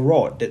with the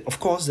rod. Of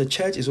course, the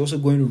church is also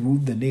going to rule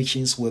the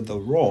nations with the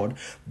rod,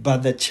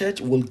 but the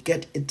church will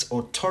get its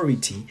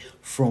authority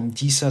from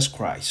Jesus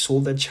Christ. So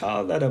the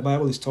child that the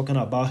Bible is talking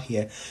about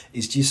here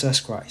is Jesus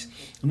Christ.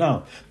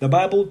 Now, the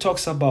Bible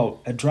talks about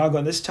a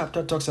dragon. This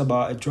chapter talks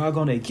about a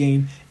dragon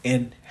again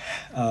in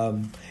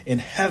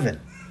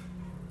heaven.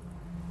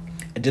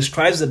 It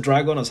describes the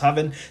dragon as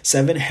having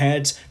 7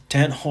 heads,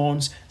 10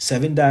 horns,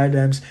 7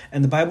 diadems,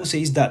 and the Bible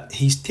says that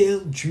his tail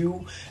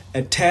drew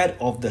a third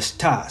of the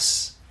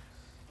stars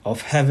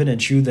of heaven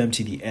and threw them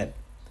to the earth.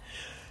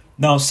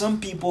 Now, some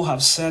people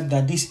have said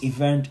that this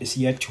event is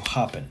yet to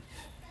happen.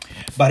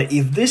 But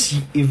if this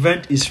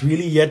event is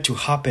really yet to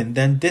happen,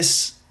 then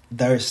it's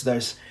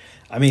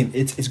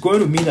going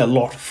to mean a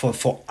lot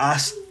for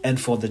us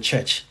and for the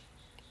church.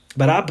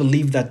 But I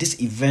believe that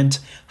this event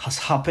has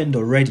happened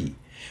already.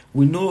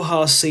 We know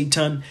how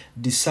Satan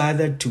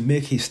decided to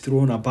make his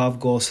throne above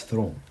God's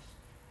throne.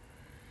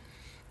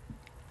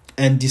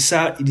 And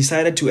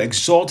decided to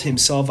exalt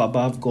himself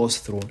above God's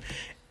throne.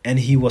 And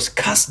he was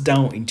cast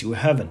down into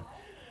heaven.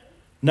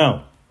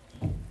 Now,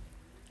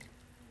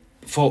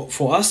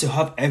 for us to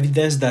have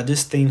evidence that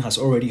this thing has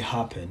already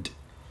happened,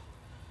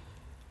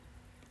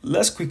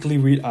 let's quickly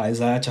read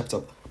Isaiah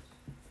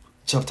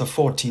chapter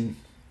 14,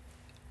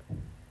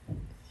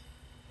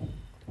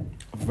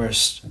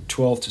 verse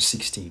 12 to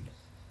 16.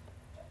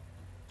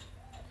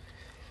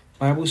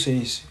 Bible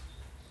says,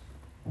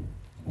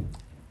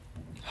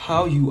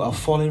 "How you are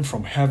fallen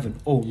from heaven,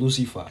 O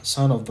Lucifer,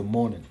 son of the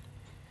morning.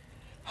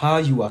 How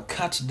you are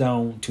cut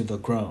down to the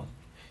ground,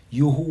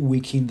 you who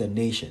weaken the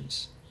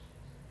nations.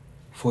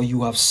 For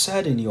you have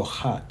said in your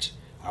heart,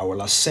 I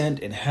will ascend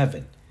in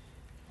heaven.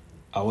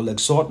 I will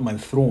exalt my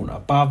throne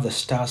above the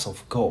stars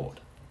of God.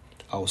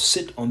 I will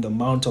sit on the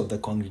mount of the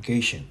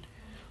congregation,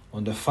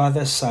 on the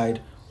farther side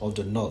of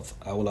the north.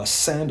 I will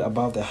ascend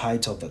above the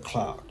height of the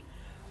cloud.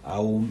 I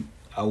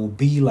will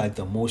be like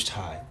the Most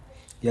High,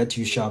 yet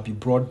you shall be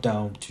brought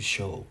down to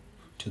Sheol,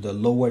 to the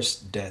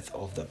lowest depth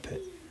of the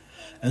pit."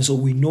 And so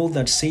we know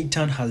that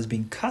Satan has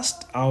been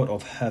cast out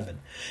of heaven.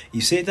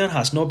 If Satan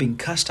has not been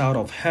cast out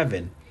of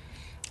heaven,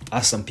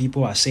 as some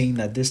people are saying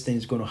that this thing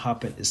is going to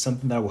happen, is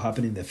something that will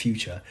happen in the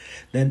future,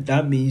 then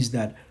that means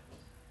that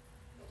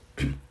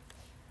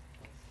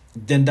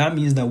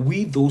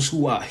we, those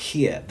who are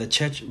here, the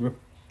church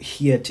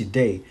here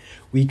today,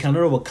 we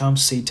cannot overcome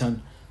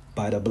Satan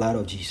by the blood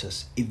of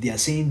Jesus. If they are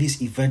saying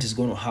this event is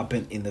going to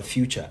happen in the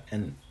future,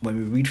 and when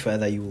we read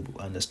further, you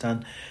will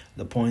understand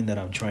the point that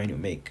I'm trying to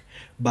make.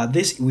 But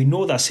we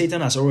know that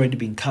Satan has already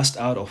been cast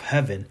out of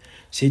heaven.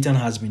 Satan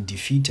has been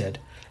defeated,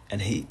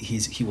 and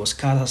he was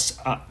cast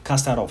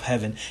out of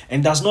heaven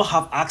and does not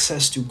have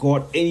access to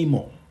God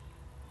anymore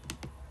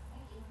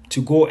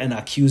to go and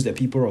accuse the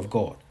people of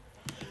God.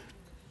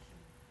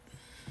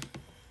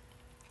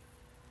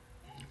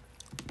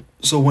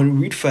 So when we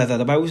read further,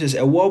 the Bible says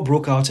a war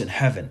broke out in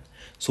heaven.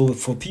 So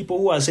for people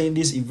who are saying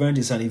this event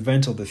is an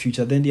event of the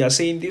future, then they are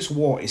saying this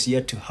war is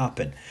yet to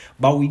happen.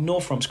 But we know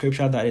from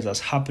scripture that it has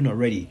happened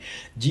already.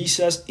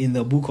 Jesus in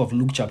the book of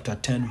Luke chapter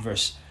 10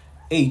 verse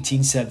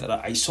 18 said that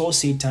I saw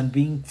Satan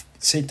being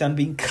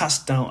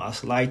cast down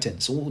as lightning.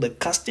 So the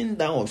casting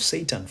down of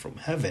Satan from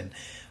heaven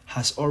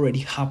has already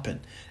happened.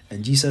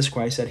 And Jesus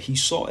Christ said he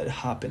saw it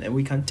happen. And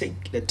we can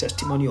take the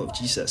testimony of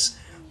Jesus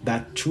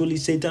that truly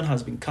Satan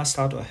has been cast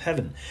out of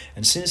heaven.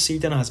 And since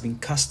Satan has been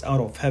cast out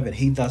of heaven,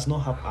 he does not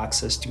have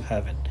access to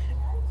heaven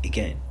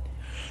again.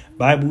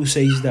 Bible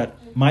says that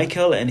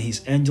Michael and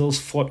his angels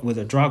fought with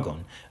the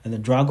dragon, and the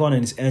dragon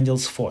and his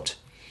angels fought,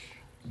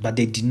 but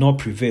they did not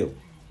prevail,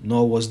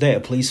 nor was there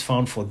a place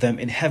found for them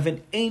in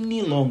heaven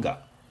any longer.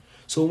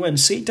 So when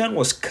Satan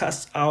was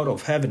cast out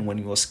of heaven, when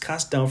he was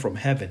cast down from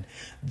heaven,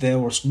 there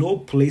was no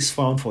place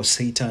found for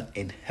Satan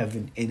in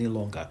heaven any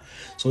longer.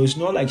 So it's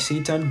not like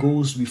Satan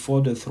goes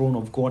before the throne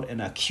of God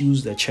and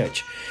accuses the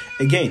church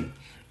again,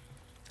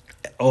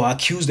 or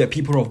accuse the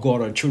people of God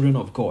or children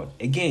of God.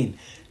 Again,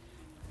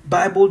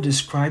 Bible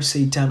describes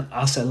Satan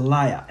as a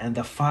liar and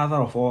the father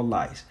of all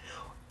lies.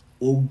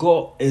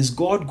 Is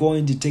God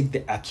going to take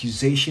the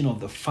accusation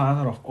of the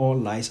father of all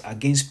lies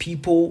against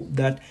people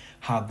that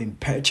have been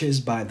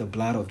purchased by the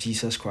blood of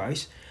Jesus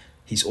Christ,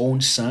 his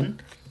own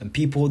son, and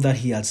people that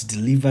he has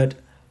delivered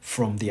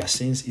from their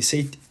sins? He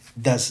said,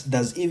 does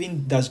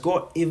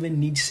God even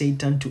need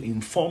Satan to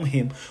inform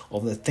him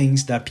of the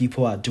things that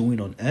people are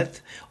doing on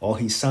earth or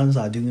his sons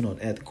are doing on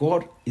earth?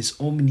 God is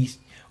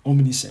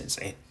omniscient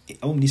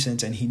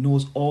and he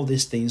knows all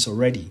these things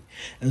already.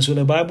 And so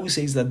the Bible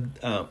says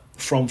that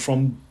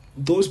from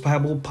those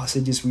Bible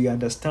passages, we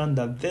understand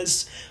that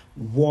this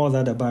war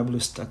that the Bible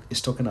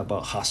is talking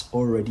about has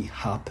already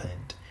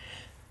happened.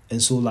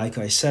 And so, like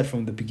I said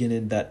from the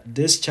beginning, that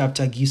this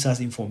chapter gives us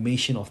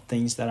information of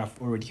things that have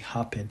already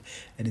happened,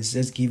 and it's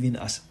just giving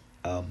us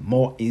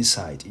more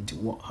insight into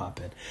what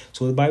happened.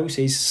 So the Bible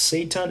says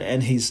Satan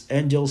and his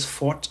angels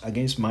fought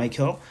against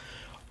Michael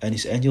and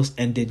his angels,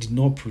 and they did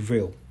not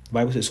prevail. The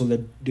Bible says, so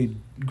the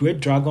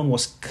great dragon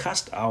was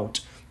cast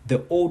out,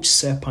 the old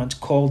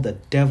serpent called the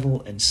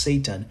devil and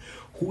Satan,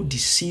 who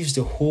deceives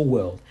the whole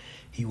world.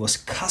 he was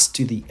cast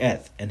to the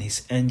earth, and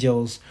his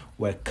angels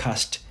were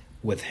cast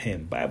with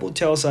him. Bible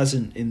tells us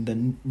in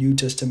the New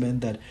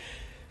Testament that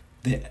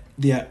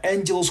there are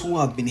angels who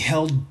have been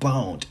held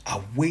bound,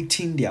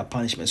 awaiting their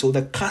punishment. So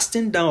the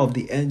casting down of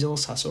the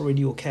angels has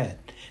already occurred.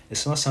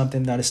 It's not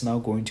something that is now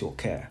going to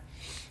occur,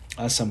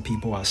 as some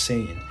people are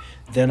saying.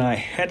 Then I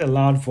heard a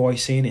loud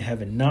voice saying in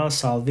heaven, now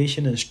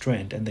salvation and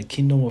strength and the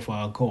kingdom of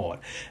our God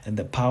and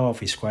the power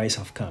of his Christ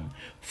have come.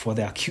 For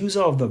the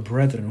accuser of the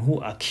brethren who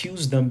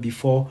accused them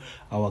before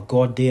our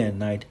God day and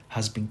night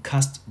has been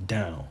cast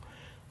down.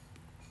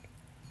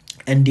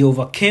 And they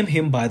overcame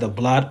him by the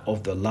blood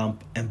of the Lamb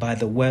and by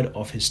the word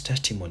of his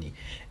testimony.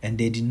 And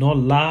they did not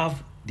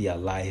love their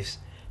lives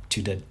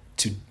to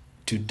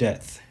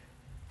death.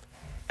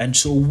 And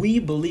so we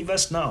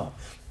believers now,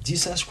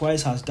 Jesus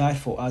Christ has died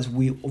for us.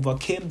 We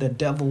overcame the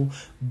devil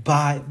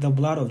by the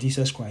blood of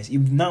Jesus Christ.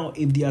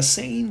 If they are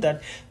saying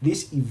that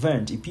this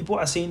event, if people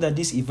are saying that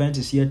this event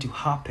is yet to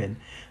happen,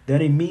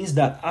 then it means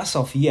that as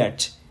of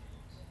yet,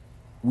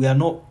 we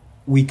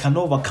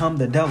cannot overcome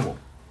the devil.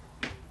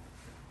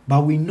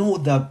 But we know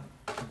that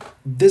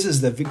this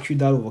is the victory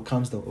that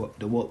overcomes the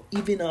world.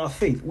 Even our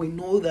faith, we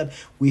know that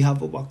we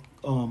have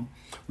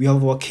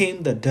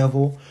overcame the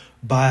devil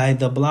by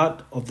the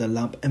blood of the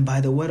Lamb and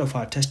by the word of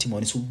our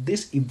testimony. So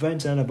this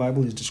event that the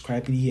Bible is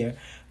describing here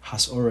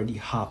has already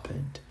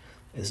happened.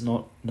 It's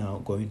not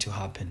now going to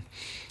happen,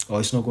 or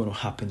it's not going to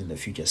happen in the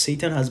future.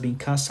 Satan has been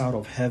cast out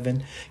of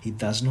heaven. He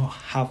does not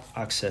have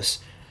access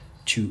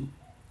to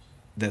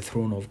the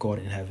throne of God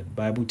in heaven. The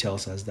Bible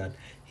tells us that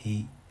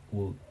a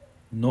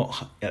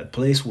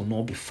place will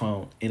not be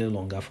found any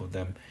longer for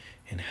them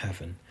in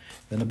heaven.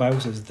 Then the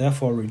Bible says,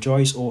 therefore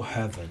rejoice, O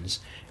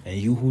heavens, and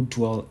you who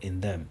dwell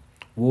in them.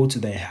 Woe to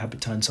the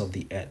inhabitants of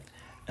the earth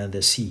and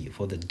the sea,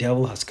 for the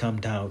devil has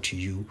come down to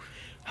you,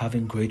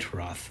 having great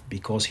wrath,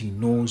 because he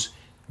knows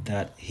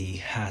that he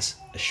has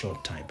a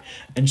short time.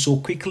 And so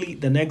quickly,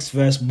 the next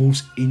verse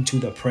moves into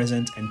the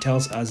present and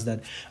tells us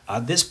that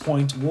at this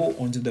point, woe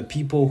unto the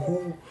people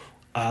who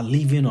are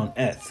living on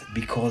earth,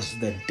 because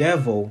the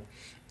devil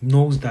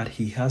knows that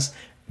he has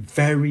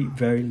very,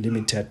 very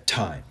limited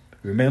time.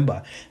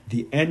 Remember,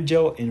 the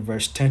angel in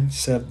verse 10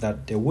 said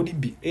that there wouldn't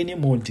be any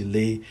more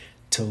delay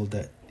till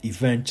the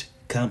event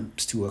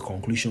comes to a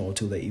conclusion or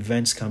till the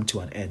events come to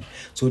an end.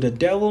 So the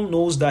devil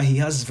knows that he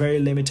has very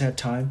limited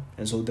time,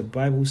 and so the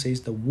Bible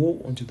says the woe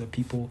unto the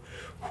people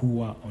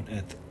who are on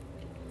earth.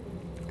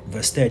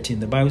 Verse 13,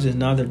 the Bible says,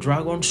 now the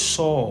dragon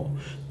saw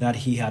that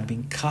he had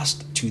been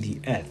cast to the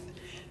earth.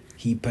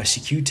 He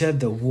persecuted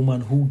the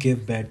woman who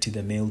gave birth to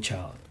the male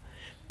child.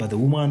 But the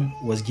woman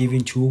was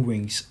given 2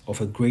 wings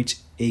of a great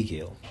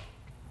eagle,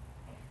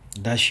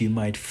 that she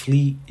might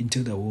flee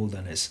into the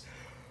wilderness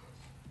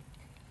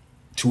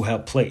to her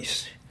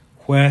place,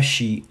 where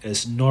she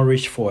is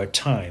nourished for a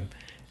time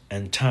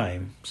and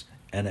times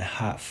and a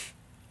half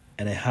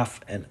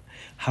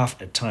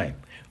a time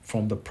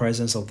from the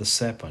presence of the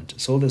serpent.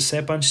 So the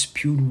serpent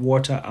spewed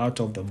water out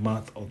of the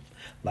mouth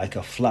like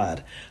a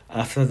flood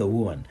after the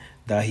woman,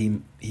 that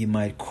he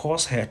might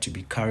cause her to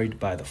be carried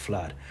by the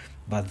flood.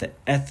 But the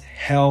earth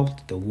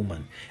helped the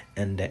woman,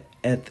 and the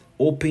earth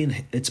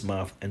opened its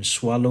mouth and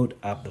swallowed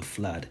up the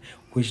flood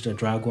which the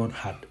dragon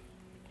had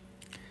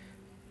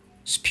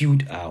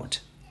spewed out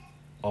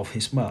of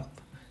his mouth.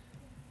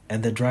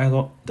 And the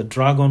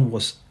dragon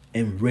was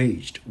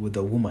enraged with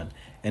the woman,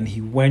 and he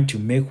went to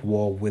make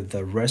war with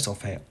the rest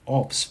of her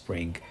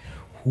offspring,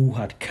 who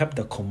had kept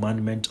the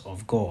commandment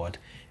of God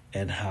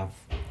and have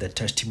the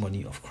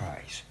testimony of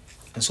Christ.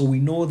 And so we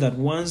know that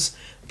once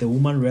the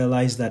dragon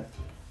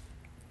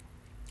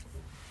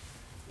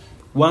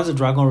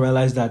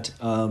realized that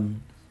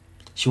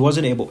she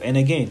wasn't able, and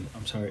again,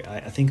 I'm sorry,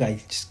 I think I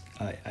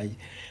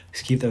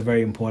skipped a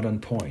very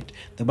important point.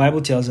 The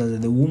Bible tells us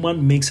that the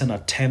woman makes an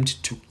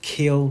attempt to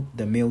kill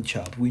the male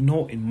child. We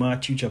know in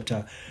Matthew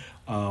chapter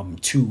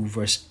 2,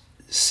 verse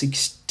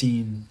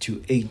 16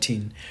 to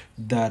 18,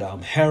 that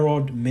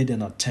Herod made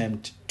an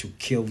attempt to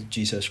kill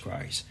Jesus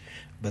Christ.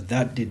 But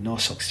that did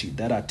not succeed.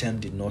 That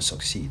attempt did not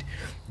succeed.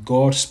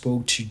 God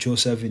spoke to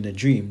Joseph in a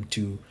dream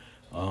to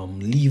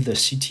leave the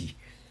city.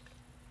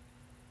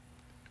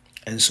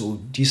 And so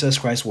Jesus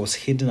Christ was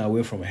hidden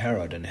away from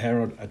Herod, and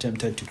Herod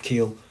attempted to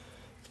kill,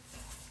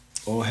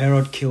 or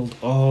Herod killed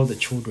all the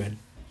children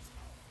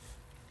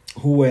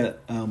who were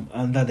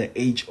under the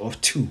age of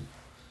 2.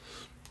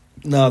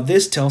 Now,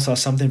 this tells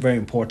us something very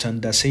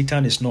important, that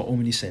Satan is not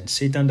omniscient.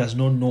 Satan does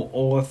not know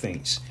all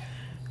things.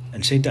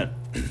 And Satan,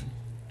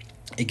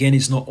 again,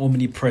 is not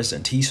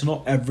omnipresent. He's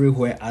not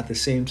everywhere at the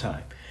same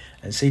time.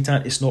 And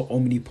Satan is not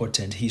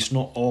omnipotent. He's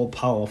not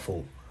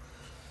all-powerful.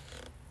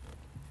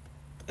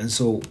 And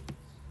so,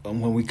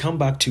 when we come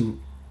back to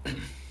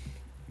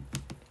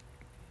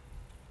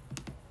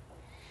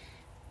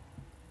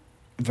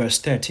verse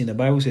 13, the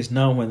Bible says,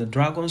 now when the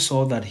dragon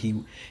saw that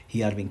he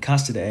had been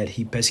cast to the earth,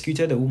 he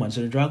persecuted the woman.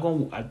 So the dragon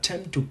will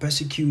attempt to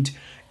persecute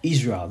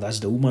Israel. That's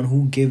the woman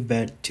who gave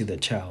birth to the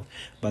child.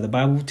 But the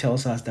Bible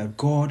tells us that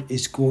God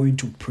is going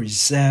to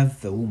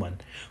preserve the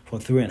woman for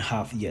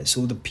 3.5 years.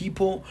 So the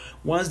people,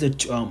 once the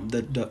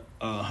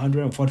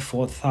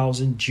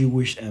 144,000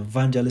 Jewish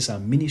evangelists are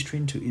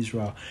ministering to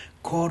Israel,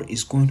 God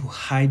is going to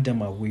hide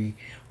them away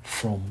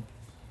from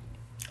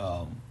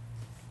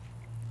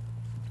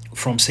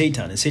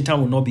Satan, and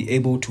Satan will not be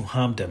able to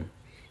harm them.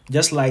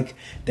 Just like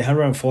the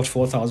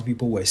 144,000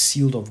 people were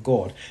sealed of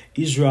God,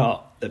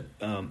 Israel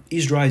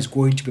is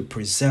going to be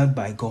preserved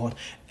by God,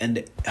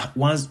 and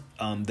once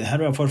the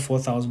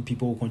 144,000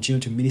 people will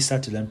continue to minister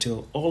to them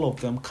till all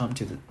of them come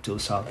to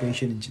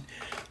salvation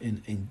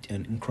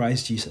in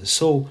Christ Jesus.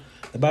 So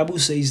the Bible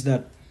says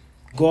that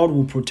God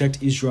will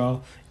protect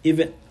Israel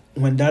even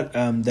when that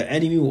the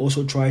enemy will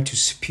also try to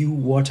spew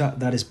water,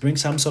 that is, bring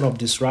some sort of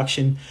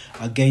distraction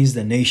against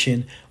the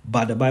nation.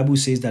 But the Bible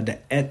says that the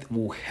earth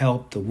will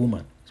help the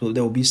woman. So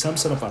there will be some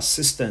sort of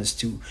assistance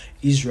to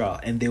Israel,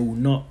 and they will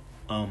not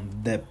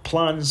the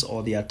plans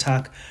or the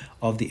attack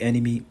of the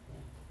enemy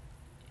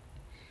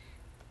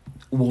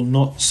will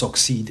not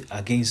succeed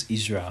against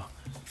Israel.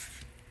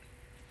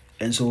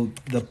 And so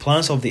the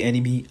plans of the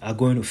enemy are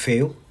going to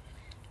fail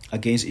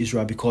against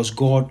Israel, because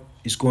God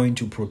is going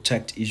to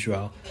protect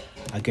Israel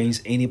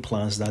against any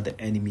plans that the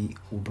enemy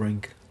will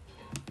bring.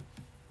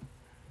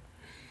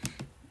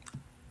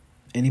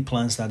 Any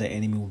plans that the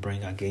enemy will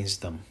bring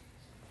against them.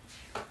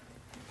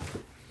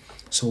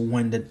 So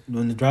when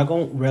the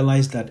dragon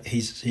realized that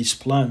his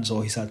plans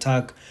or his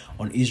attack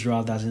on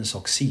Israel doesn't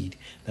succeed,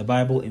 the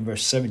Bible in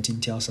verse 17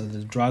 tells us that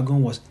the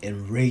dragon was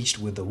enraged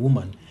with the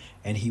woman,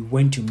 and he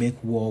went to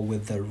make war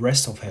with the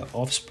rest of her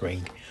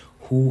offspring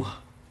who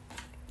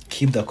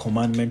keep the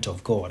commandment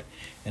of God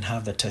and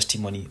have the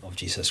testimony of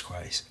Jesus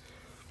Christ.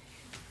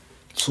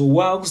 So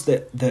while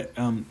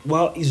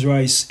Israel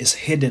is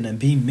hidden and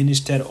being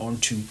ministered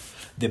onto,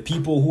 the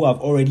people who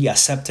have already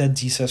accepted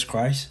Jesus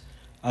Christ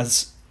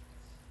as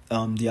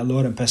their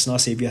Lord and personal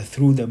Savior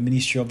through the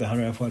ministry of the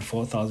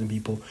 144,000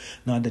 people,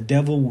 now the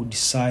devil will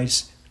decide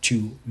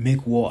to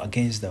make war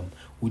against them,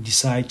 will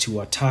decide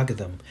to attack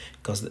them,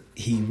 because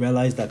he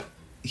realized that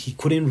he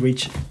couldn't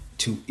reach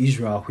to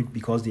Israel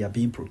because they are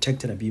being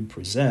protected and being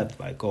preserved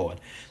by God.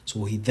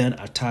 So he then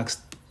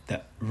attacks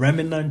the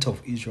remnant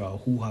of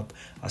Israel who have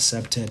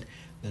accepted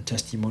the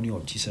testimony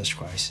of Jesus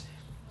Christ,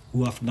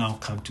 who have now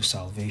come to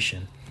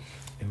salvation.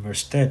 In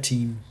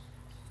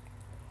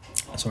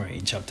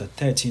chapter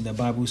 13, the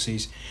Bible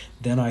says,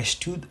 then I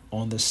stood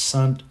on the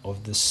sand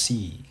of the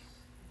sea.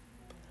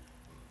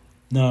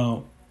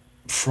 Now,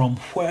 from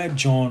where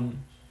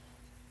John,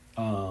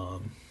 I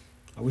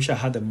wish I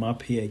had the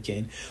map here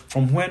again,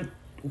 from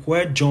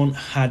where John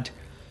had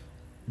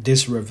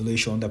this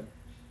revelation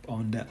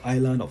on the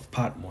island of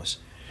Patmos,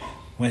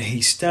 when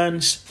he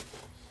stands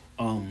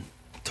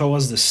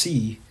towards the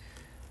sea,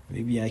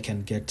 maybe I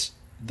can get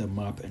the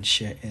map and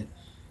share it.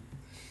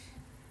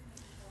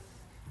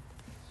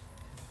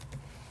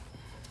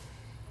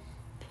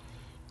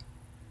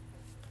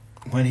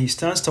 When he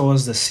stands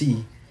towards the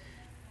sea,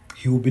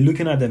 he will be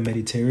looking at the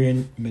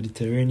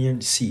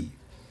Mediterranean Sea.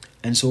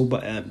 And so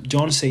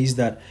John says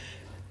that,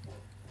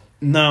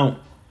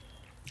 now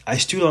I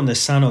stood on the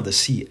sand of the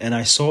sea, and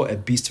I saw a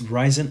beast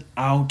rising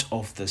out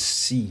of the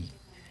sea,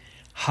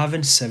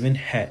 having 7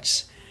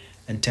 heads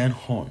and 10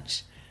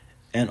 horns,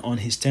 and on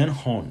his 10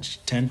 horns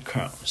 10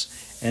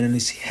 crowns, and on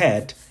his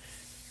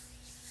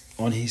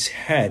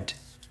head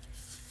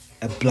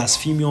a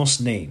blasphemous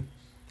name.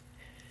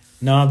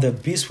 Now the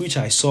beast which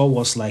I saw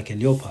was like a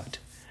leopard.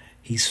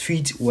 His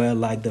feet were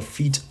like the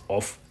feet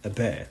of a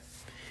bear,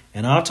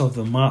 and out of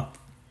his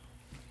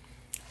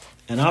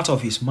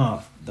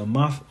mouth, the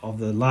mouth of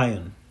the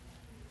lion.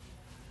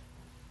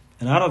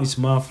 And out of his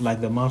mouth, like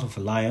the mouth of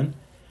a lion,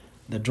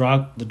 the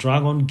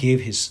dragon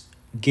gave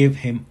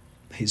him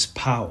his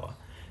power,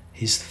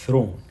 his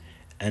throne,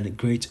 and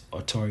great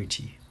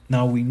authority.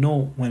 Now we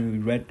know, when we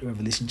read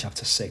Revelation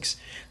chapter 6,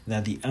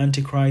 that the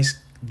Antichrist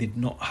did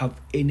not have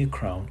any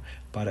crown,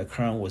 but a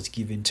crown was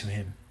given to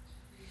him.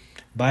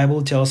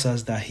 Bible tells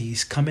us that he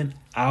is coming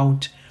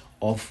out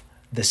of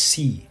the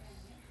sea.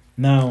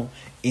 Now,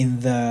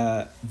 in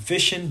the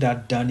vision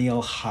that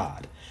Daniel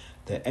had,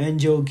 the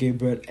angel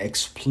Gabriel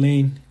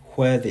explained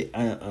where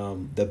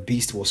the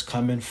beast was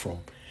coming from.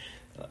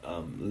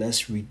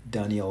 Let's read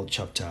Daniel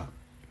chapter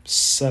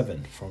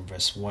 7 from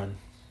verse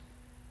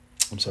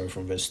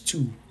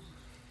 2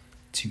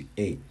 to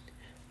 8.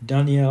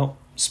 Daniel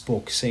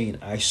spoke, saying,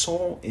 I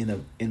saw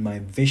in my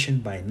vision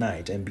by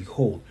night, and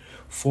behold,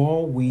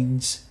 4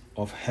 winds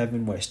of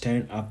heaven were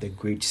stirring up the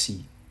great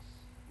sea,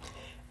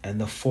 and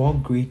the 4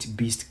 great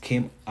beasts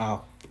came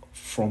up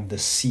from the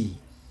sea.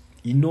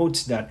 You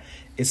note that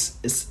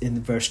it's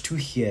in verse 2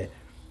 here.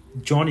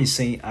 John is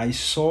saying, I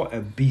saw a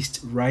beast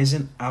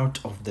rising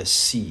out of the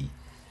sea.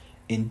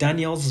 In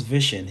Daniel's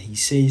vision, he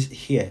says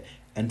here,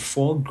 and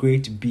 4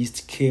 great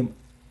beasts came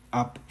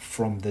up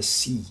from the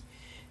sea.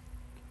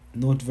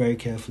 Note very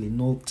carefully.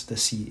 Note the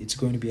sea. It's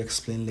going to be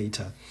explained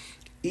later.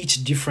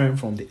 Each different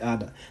from the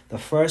other. The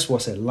first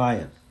was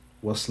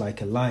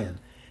like a lion,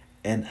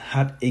 and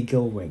had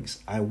eagle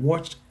wings. I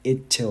watched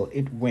it till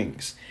its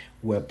wings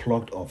were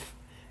plucked off,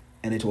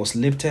 and it was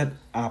lifted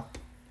up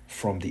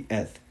from the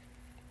earth,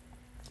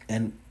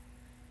 and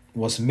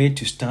was made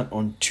to stand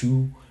on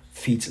 2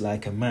 feet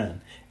like a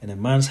man, and a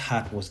man's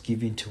heart was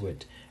given to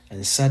it.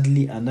 And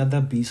suddenly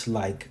another beast,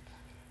 a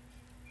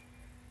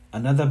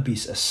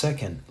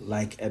second,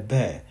 like a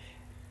bear,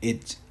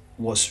 it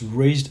was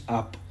raised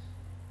up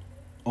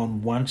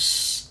on one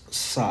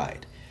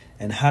side,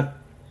 and had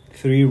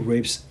 3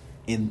 ribs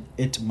in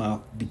its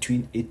mouth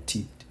between its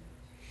teeth.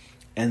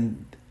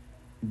 And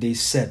they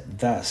said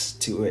thus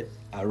to it,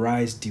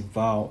 Arise,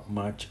 devour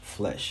much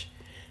flesh.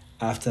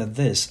 After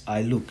this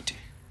I looked,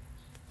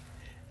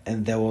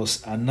 and there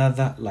was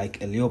another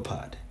like a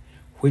leopard,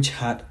 which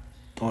had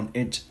on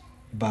its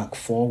back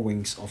 4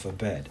 wings of a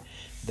bird.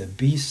 The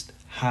beast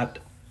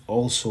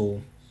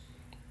also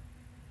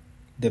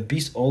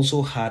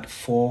had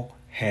 4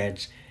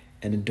 heads,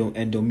 and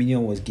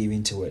dominion was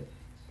given to it.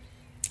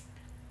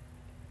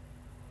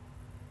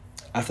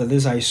 After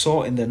this I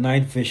saw in the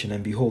night vision,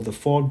 and behold, the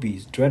 4th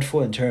beast,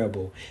 dreadful and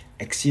terrible,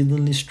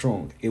 exceedingly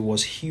strong. It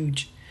was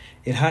huge.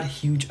 It had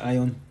huge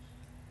iron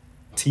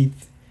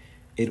teeth.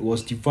 It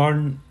was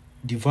devouring,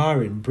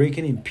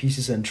 breaking in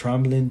pieces and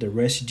trampling the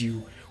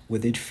residue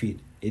with its feet.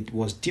 It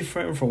was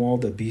different from all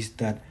the beasts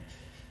that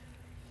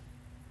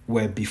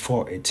were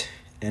before it,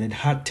 and it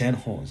had 10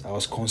 horns. I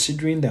was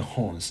considering the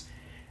horns,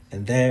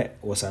 and there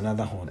was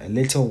another horn, a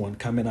little one,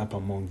 coming up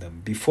among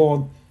them,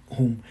 before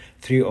whom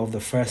 3 of the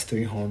first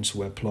 3 horns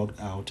were plucked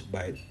out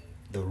by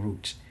the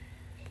roots.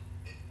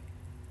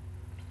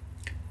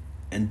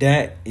 And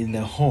there in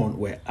the horn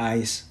were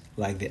eyes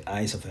like the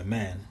eyes of a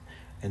man,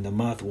 and the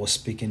mouth was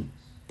speaking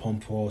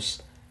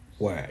pompous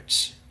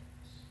words.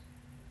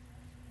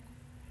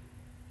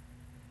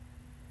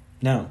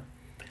 Now,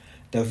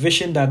 the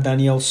vision that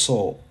Daniel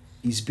saw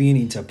is being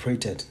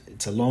interpreted.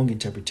 It's a long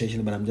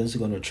interpretation, but I'm just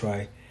going to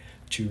try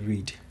to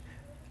read.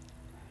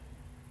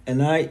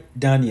 And I,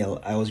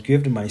 Daniel, I was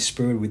grieved in my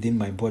spirit within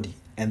my body,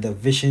 and the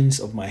visions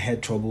of my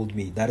head troubled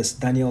me. That is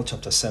Daniel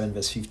chapter 7,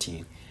 verse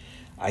 15.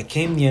 I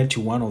came near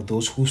to one of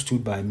those who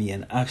stood by me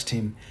and asked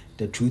him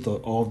the truth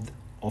of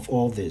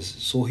all this.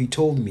 So he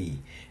told me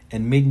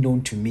and made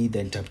known to me the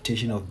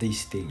interpretation of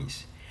these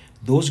things.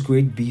 Those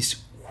great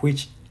beasts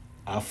which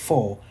are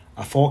 4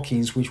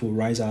 kings which will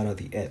rise out of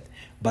the earth.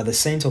 But the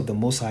saints of the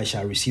Most High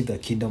shall receive the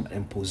kingdom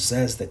and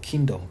possess the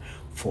kingdom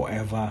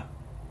forever,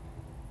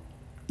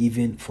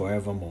 even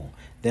forevermore.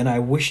 Then I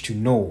wish to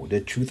know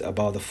the truth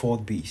about the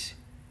 4th beast.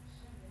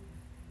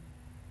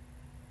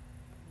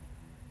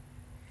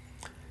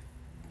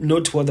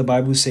 Note what the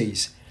Bible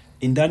says.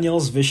 In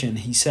Daniel's vision,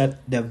 he said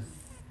that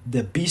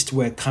the beasts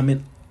were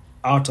coming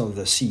out of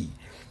the sea.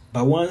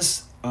 But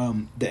once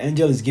the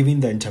angel is giving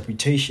the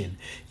interpretation,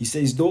 he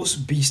says those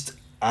beasts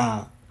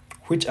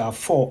which are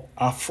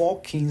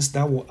 4 kings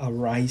that will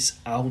arise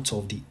out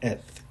of the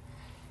earth.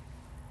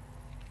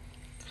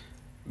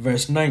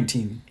 Verse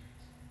 19.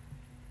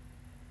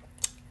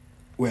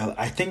 Well,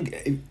 I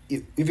think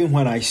even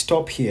when I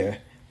stop here,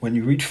 when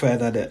you read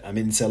further,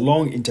 it's a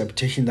long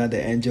interpretation that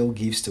the angel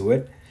gives to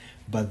it.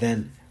 But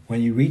then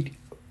when you read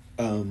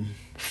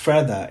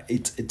further,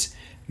 it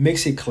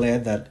makes it clear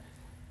that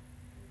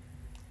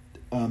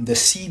the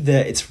sea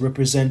there, it's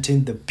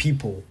representing the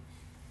people.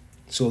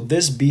 So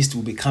this beast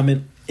will be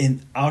coming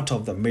in out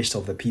of the midst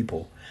of the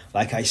people.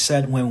 Like I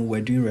said when we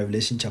were doing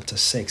Revelation chapter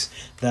 6,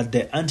 that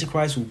the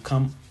Antichrist will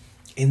come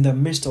in the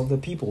midst of the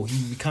people.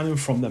 He will be coming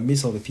from the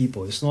midst of the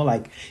people. It's not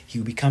like he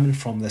will be coming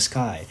from the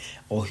sky,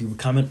 or he will be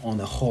coming on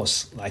a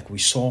horse like we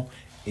saw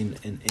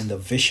in the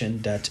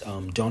vision that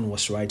John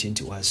was writing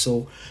to us.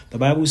 So the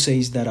Bible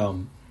says that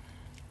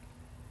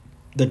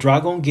the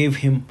dragon gave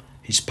him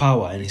his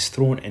power and his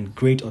throne and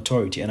great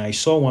authority. And I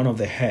saw one of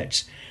the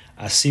heads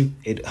as if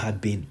it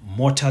had been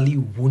mortally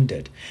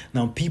wounded.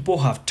 Now, people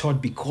have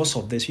taught because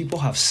of this, people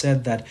have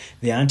said that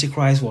the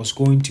Antichrist was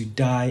going to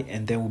die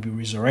and then will be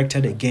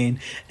resurrected again.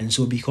 And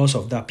so because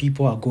of that,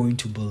 people are going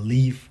to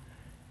believe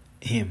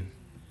him.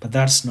 But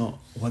that's not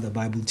what the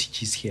Bible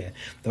teaches here.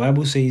 The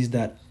Bible says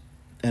that,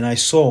 and I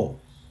saw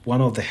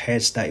one of the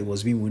heads that it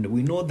was being wounded.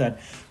 We know that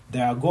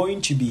there are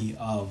going to be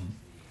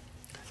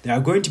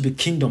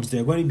kingdoms,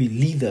 there are going to be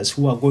leaders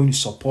who are going to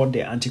support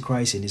the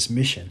Antichrist in his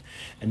mission.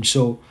 And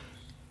so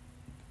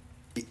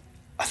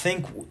I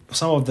think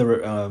some of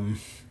the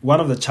one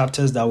of the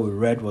chapters that we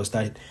read was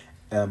that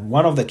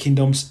one of the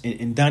kingdoms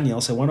in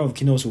Daniel said one of the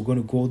kingdoms were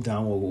going to go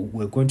down, or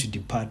we're going to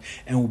depart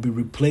and will be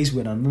replaced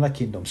with another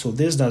kingdom. So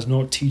this does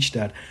not teach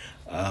that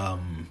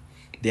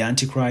the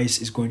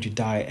Antichrist is going to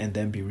die and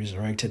then be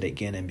resurrected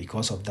again, and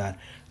because of that,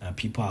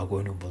 people are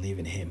going to believe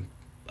in him.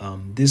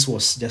 This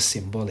was just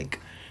symbolic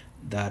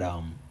that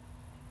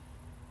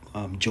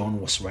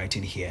John was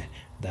writing here,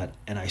 that,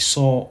 and I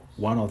saw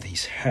one of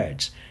his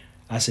heads,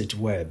 as it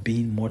were,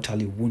 being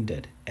mortally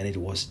wounded, and it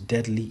was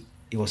deadly.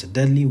 It was a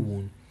deadly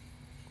wound,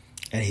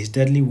 and his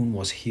deadly wound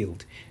was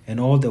healed, and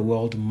all the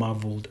world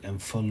marveled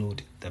and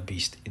followed the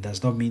beast. It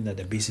does not mean that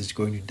the beast is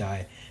going to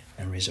die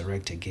and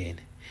resurrect again.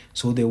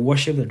 So they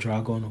worship the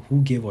dragon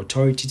who gave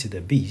authority to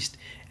the beast,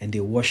 and they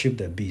worship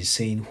the beast,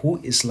 saying, who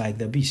is like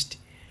the beast,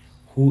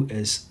 who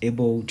is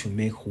able to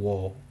make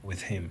war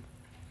with him?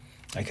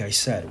 Like I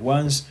said,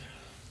 once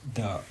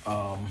the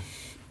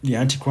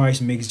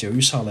Antichrist makes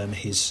Jerusalem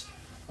his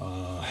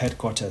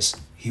headquarters,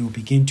 he will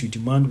begin to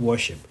demand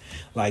worship.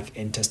 Like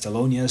in 2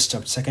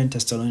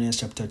 Thessalonians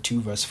chapter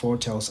 2 verse 4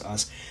 tells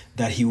us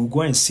that he will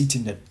go and sit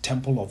in the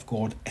temple of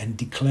God and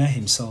declare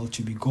himself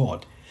to be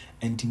God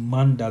and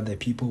demand that the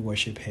people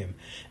worship him.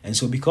 And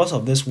so because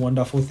of this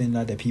wonderful thing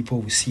that the people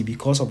will see,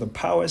 because of the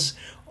powers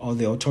or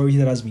the authority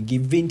that has been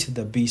given to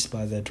the beast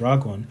by the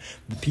dragon,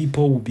 the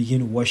people will begin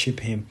to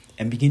worship him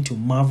and begin to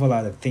marvel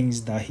at the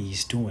things that he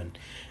is doing.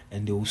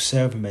 And they will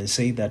serve him and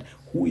say that,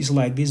 who is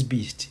like this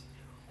beast,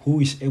 who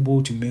is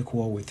able to make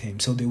war with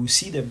him? So they will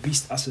see the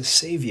beast as a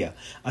savior,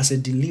 as a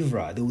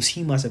deliverer. They will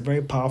see him as a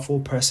very powerful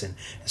person.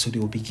 And so they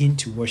will begin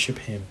to worship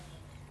him.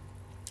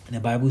 And the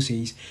Bible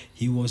says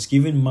he was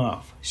given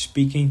mouth,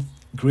 speaking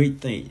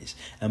great things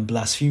and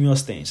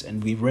blasphemous things.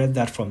 And we read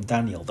that from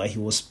Daniel, that he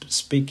was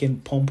speaking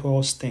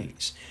pompous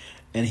things.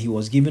 And he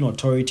was given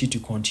authority to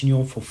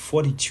continue for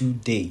 42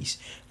 days.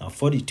 Now,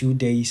 42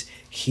 days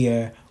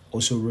here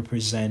also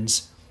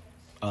represents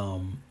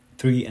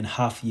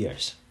 3.5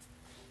 years.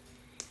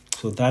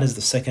 So that is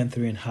the second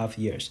 3.5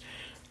 years.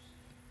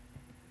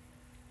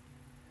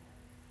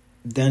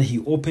 Then he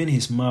opened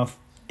his mouth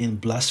in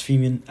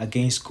blaspheming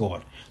against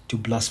God, to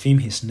blaspheme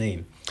his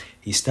name,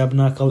 his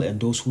tabernacle,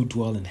 and those who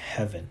dwell in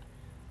heaven.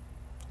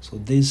 So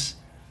this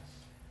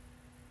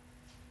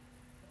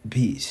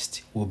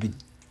beast will be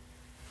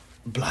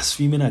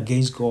blaspheming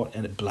against God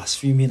and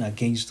blaspheming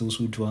against those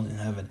who dwell in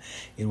heaven.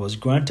 It was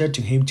granted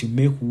to him to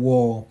make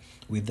war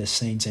with the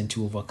saints and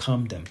to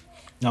overcome them.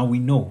 Now we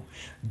know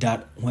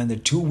that when the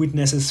two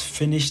witnesses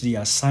finish the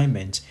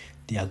assignment,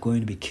 they are going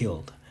to be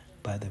killed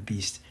by the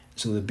beast.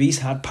 So the beast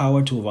had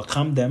power to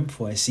overcome them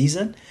for a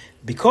season.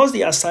 Because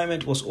the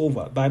assignment was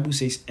over, Bible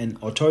says, and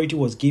authority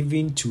was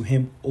given to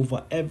him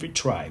over every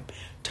tribe,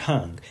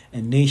 tongue,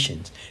 and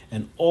nations,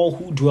 and all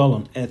who dwell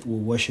on earth will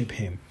worship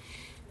him,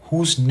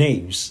 whose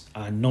names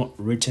are not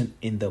written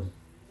in the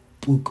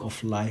book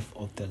of life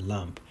of the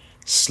Lamb,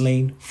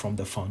 slain from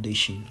the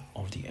foundation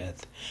of the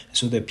earth.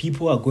 So the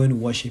people are going to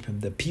worship him.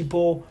 The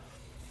people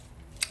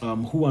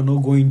who are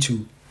not going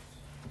to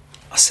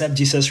accept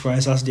Jesus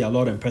Christ as their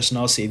Lord and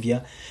personal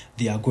Savior,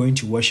 they are going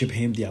to worship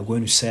him. They are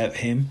going to serve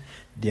him.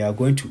 They are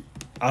going to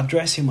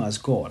address him as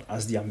God,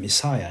 as their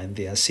Messiah and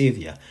their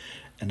Savior.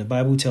 And the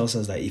Bible tells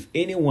us that if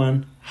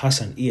anyone has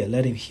an ear,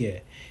 let him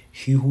hear.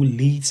 He who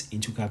leads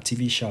into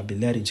captivity shall be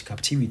led into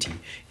captivity.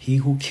 He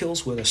who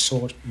kills with a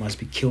sword must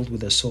be killed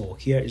with a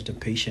sword. Here is the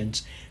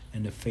patience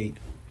and the faith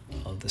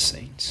of the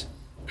saints.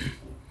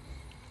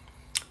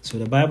 So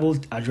the Bible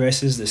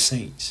addresses the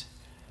saints,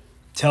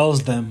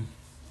 tells them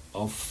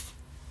of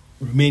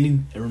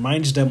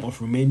reminds them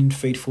of remaining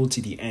faithful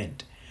to the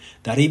end.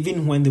 That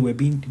even when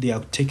they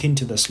are taken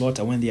to the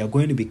slaughter, when they are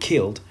going to be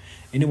killed,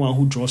 anyone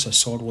who draws a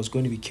sword was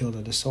going to be killed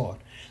at the sword.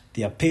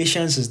 Their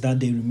patience is that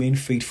they remain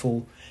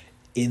faithful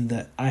in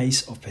the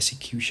eyes of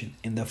persecution,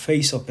 in the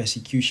face of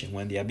persecution,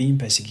 when they are being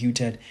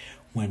persecuted,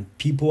 when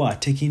people are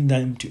taking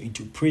them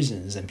into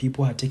prisons and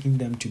people are taking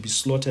them to be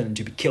slaughtered and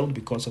to be killed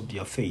because of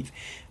their faith,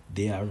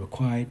 they are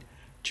required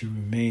to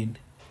remain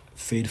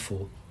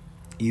faithful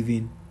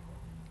even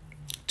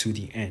to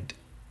the end.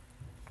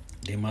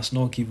 They must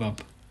not give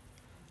up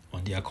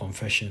on their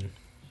confession,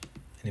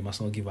 and they must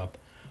not give up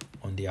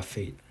on their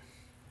faith.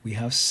 We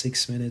have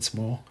 6 minutes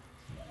more.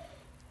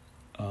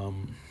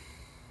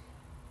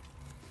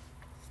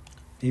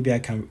 Maybe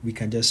we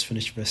can just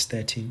finish verse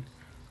 13,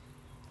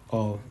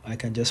 or I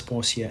can just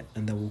pause here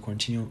and then we'll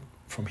continue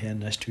from here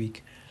next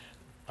week.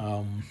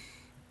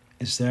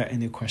 Is there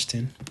any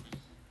question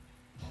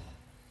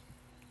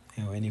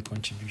or any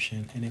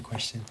contribution? Any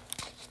question?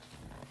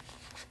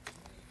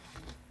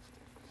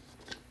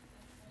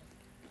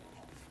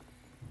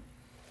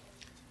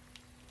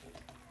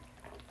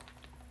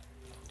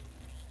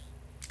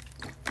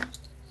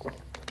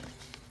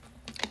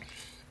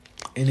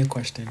 Any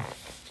question?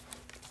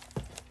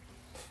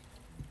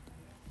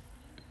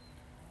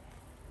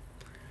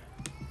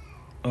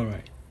 All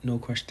right, no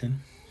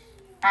question.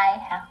 I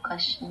have a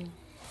question.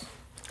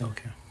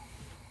 Okay.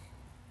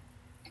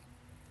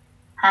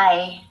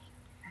 Hi.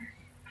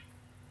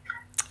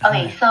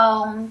 Okay, Hi.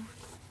 so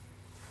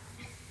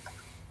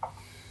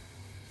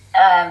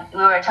we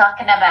were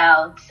talking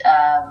about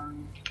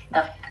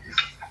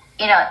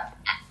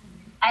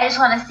I just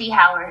want to see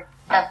how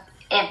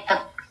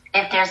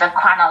if there's a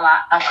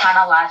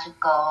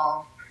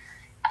chronological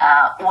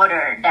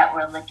order that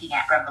we're looking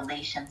at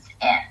Revelations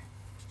in.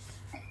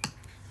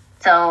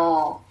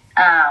 So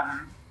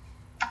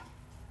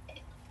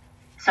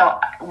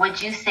would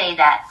you say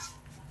that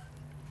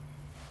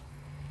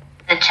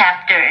the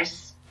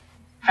chapters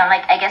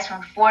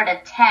from 4 to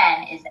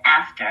 10 is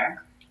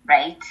after,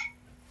 right?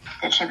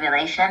 The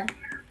tribulation.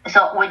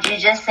 So would you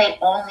just say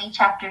only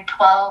chapter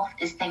 12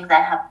 is things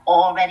that have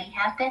already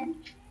happened?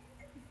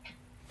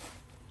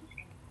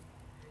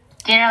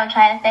 Do you know what I'm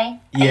trying to say?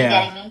 Are you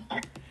getting me?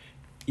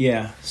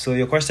 Yeah. So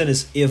your question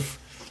is if,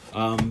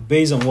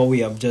 based on what we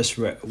have just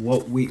read,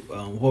 what we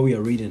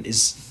are reading,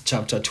 is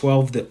chapter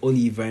 12 the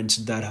only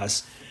event that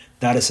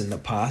is in the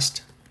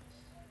past?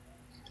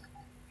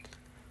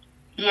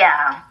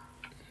 Yeah.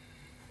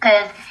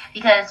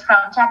 Because from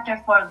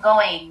chapter 4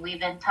 going, we've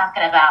been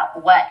talking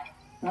about what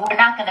we're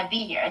not going to be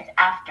here. It's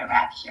after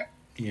rapture.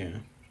 Yeah.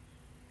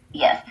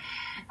 Yes.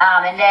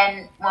 And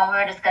then when we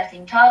were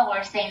discussing 12,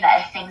 we're saying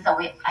that it's things that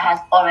has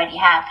already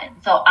happened.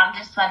 So I'm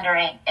just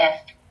wondering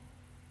if,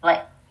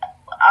 like,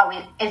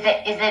 is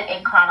it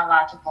in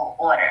chronological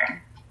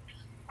order?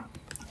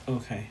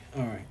 Okay.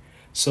 All right.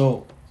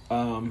 So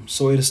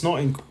it is not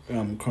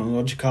in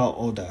chronological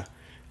order.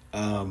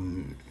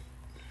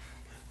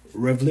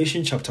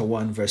 Revelation chapter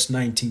 1 verse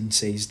 19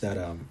 says that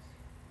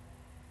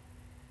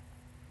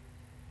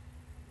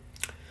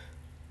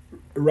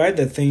write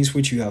the things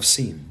which you have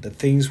seen, the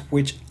things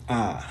which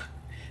are,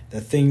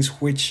 the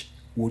things which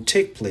will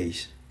take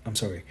place.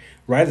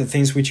 Write the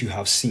things which you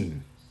have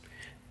seen.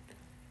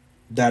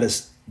 That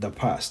is the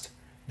past.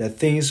 The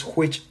things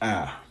which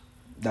are,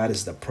 that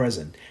is the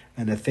present,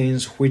 and the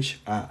things which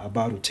are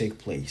about to take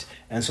place.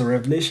 And so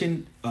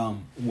Revelation,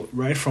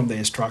 right from the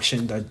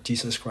instruction that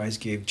Jesus Christ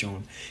gave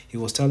John, he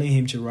was telling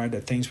him to write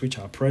the things which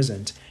are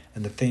present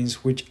and the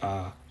things which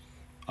are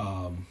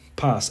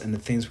past and the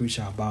things which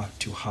are about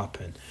to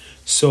happen.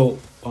 So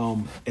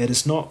it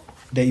is not,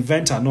 the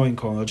events are not in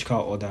chronological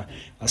order.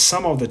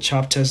 Some of the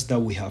chapters that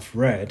we have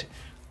read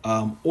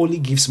only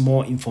gives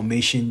more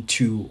information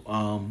to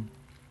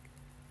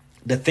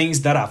the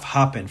things that have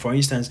happened. For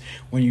instance,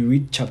 when you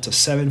read chapter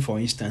 7, for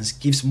instance,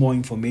 gives more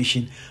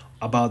information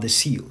about the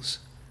seals.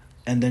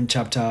 And then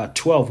chapter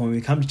 12, when we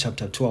come to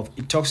chapter 12,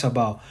 it talks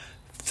about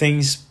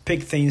things,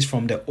 pick things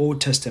from the Old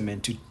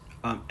Testament to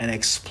and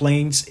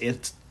explains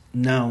it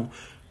now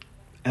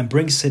and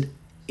brings it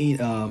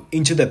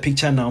into the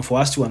picture now for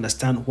us to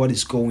understand what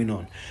is going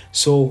on.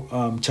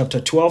 So chapter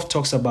 12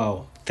 talks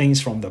about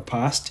things from the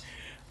past.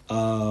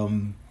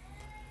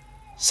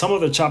 Some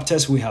of the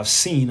chapters we have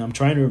seen, I'm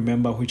trying to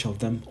remember which of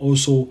them,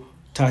 also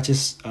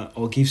touches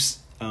or gives,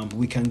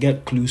 we can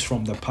get clues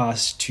from the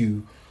past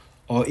to,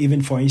 or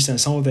even for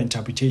instance, some of the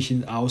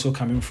interpretations are also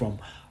coming from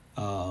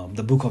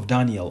the book of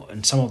Daniel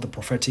and some of the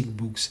prophetic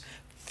books,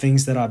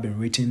 things that have been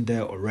written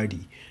there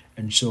already.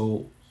 And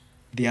so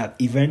there are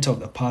events of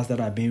the past that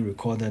are being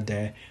recorded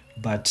there,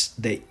 but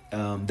the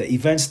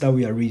events that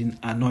we are reading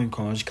are not in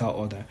chronological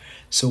order.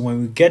 So when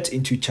we get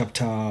into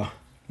chapter,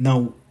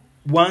 now,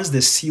 once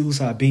the seals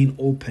are being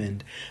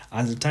opened,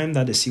 at the time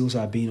that the seals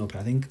are being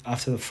opened, I think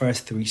after the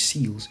first 3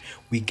 seals,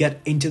 we get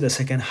into the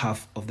second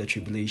half of the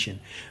tribulation.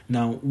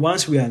 Now,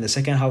 once we are in the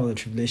second half of the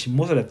tribulation,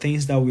 most of the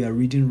things that we are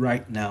reading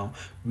right now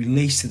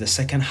relates to the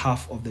second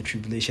half of the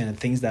tribulation and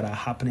things that are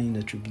happening in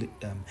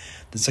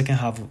the second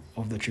half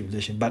of the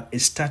tribulation. But it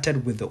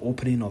started with the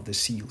opening of the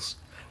seals.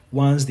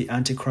 Once the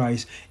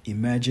Antichrist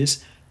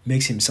emerges,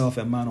 makes himself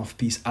a man of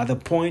peace, at the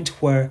point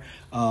where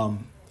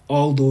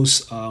all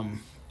those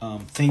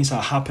things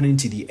are happening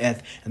to the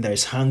earth, and there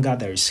is hunger,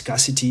 there is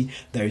scarcity,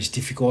 there is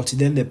difficulty,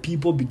 then the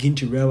people begin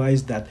to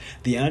realize that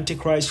the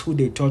Antichrist, who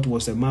they thought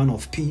was a man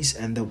of peace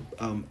and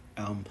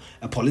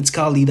a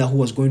political leader who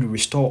was going to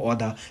restore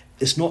order,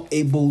 is not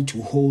able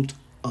to hold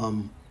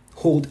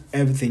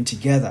everything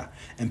together,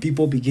 and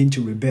people begin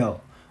to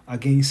rebel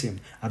against him.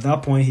 At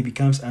that point, he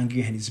becomes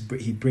angry and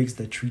he breaks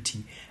the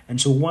treaty.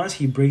 And so once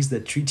he breaks the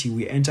treaty,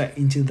 we enter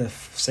into the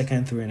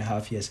second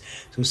 3.5 years.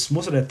 So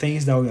most of the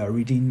things that we are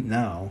reading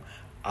now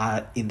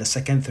are in the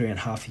second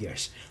 3.5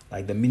 years,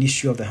 like the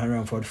ministry of the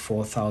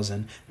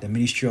 144,000, the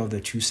ministry of the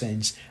 2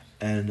 saints,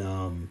 and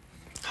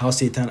how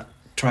Satan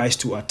tries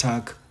to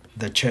attack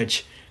the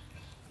church,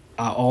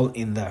 are all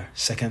in the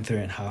second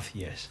 3.5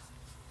 years.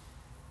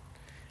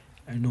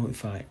 I don't know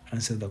if I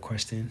answered the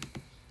question.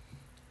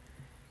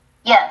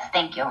 Yes,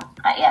 thank you.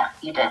 Yeah,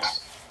 you did.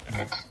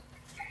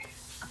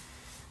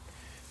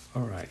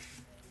 All right.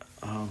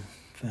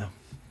 Yeah.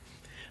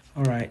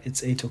 All right.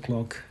 It's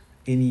 8:00.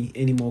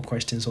 Any more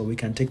questions, or we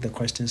can take the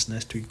questions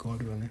next week,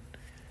 God willing.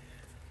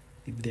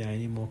 If there are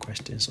any more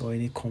questions or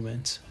any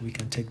comments, we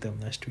can take them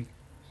next week.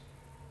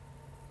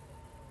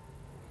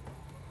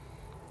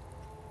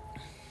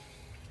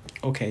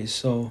 Okay,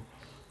 so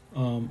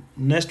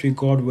next week,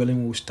 God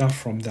willing, we'll start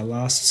from the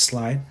last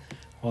slide,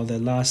 or the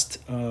last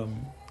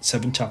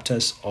 7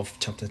 chapters of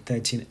chapter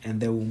 13,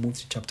 and then we'll move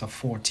to chapter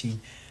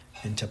 14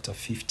 and chapter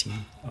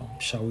 15.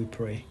 Shall we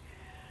pray?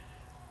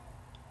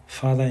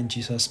 Father, in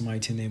Jesus'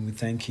 mighty name, we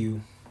thank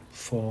you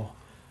for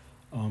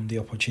the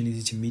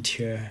opportunity to meet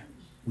here.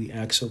 We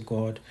ask, oh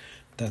God,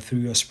 that through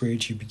your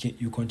Spirit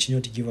you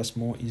continue to give us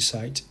more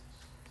insight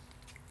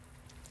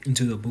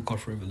into the book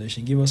of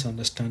Revelation. Give us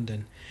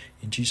understanding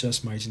in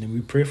Jesus' mighty name.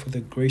 We pray for the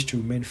grace to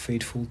remain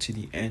faithful to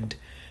the end.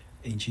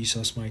 In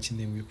Jesus' mighty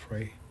name we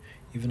pray.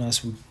 Even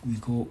as we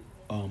go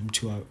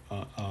to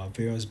our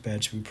various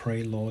beds, we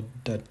pray, Lord,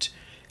 that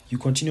you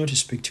continue to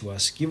speak to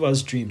us. Give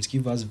us dreams,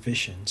 give us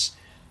visions,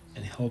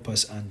 and help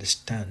us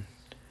understand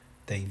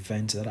the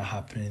events that are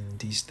happening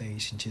these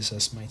days. In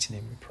Jesus' mighty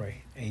name we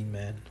pray.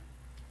 Amen.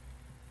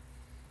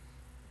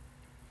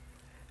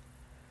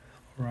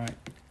 All right.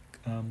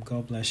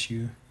 God bless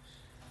you.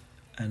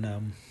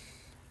 And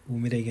we'll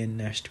meet again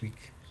next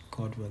week,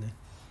 God willing.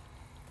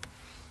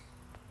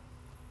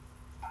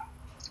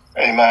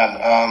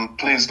 Amen.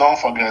 Please don't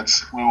forget,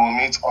 we will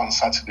meet on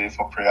Saturday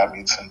for prayer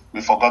meeting. We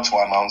forgot to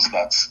announce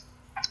that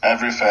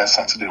every first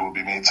Saturday will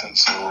be meeting.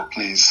 So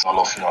please, all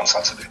of you on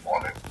Saturday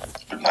morning.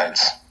 Good night.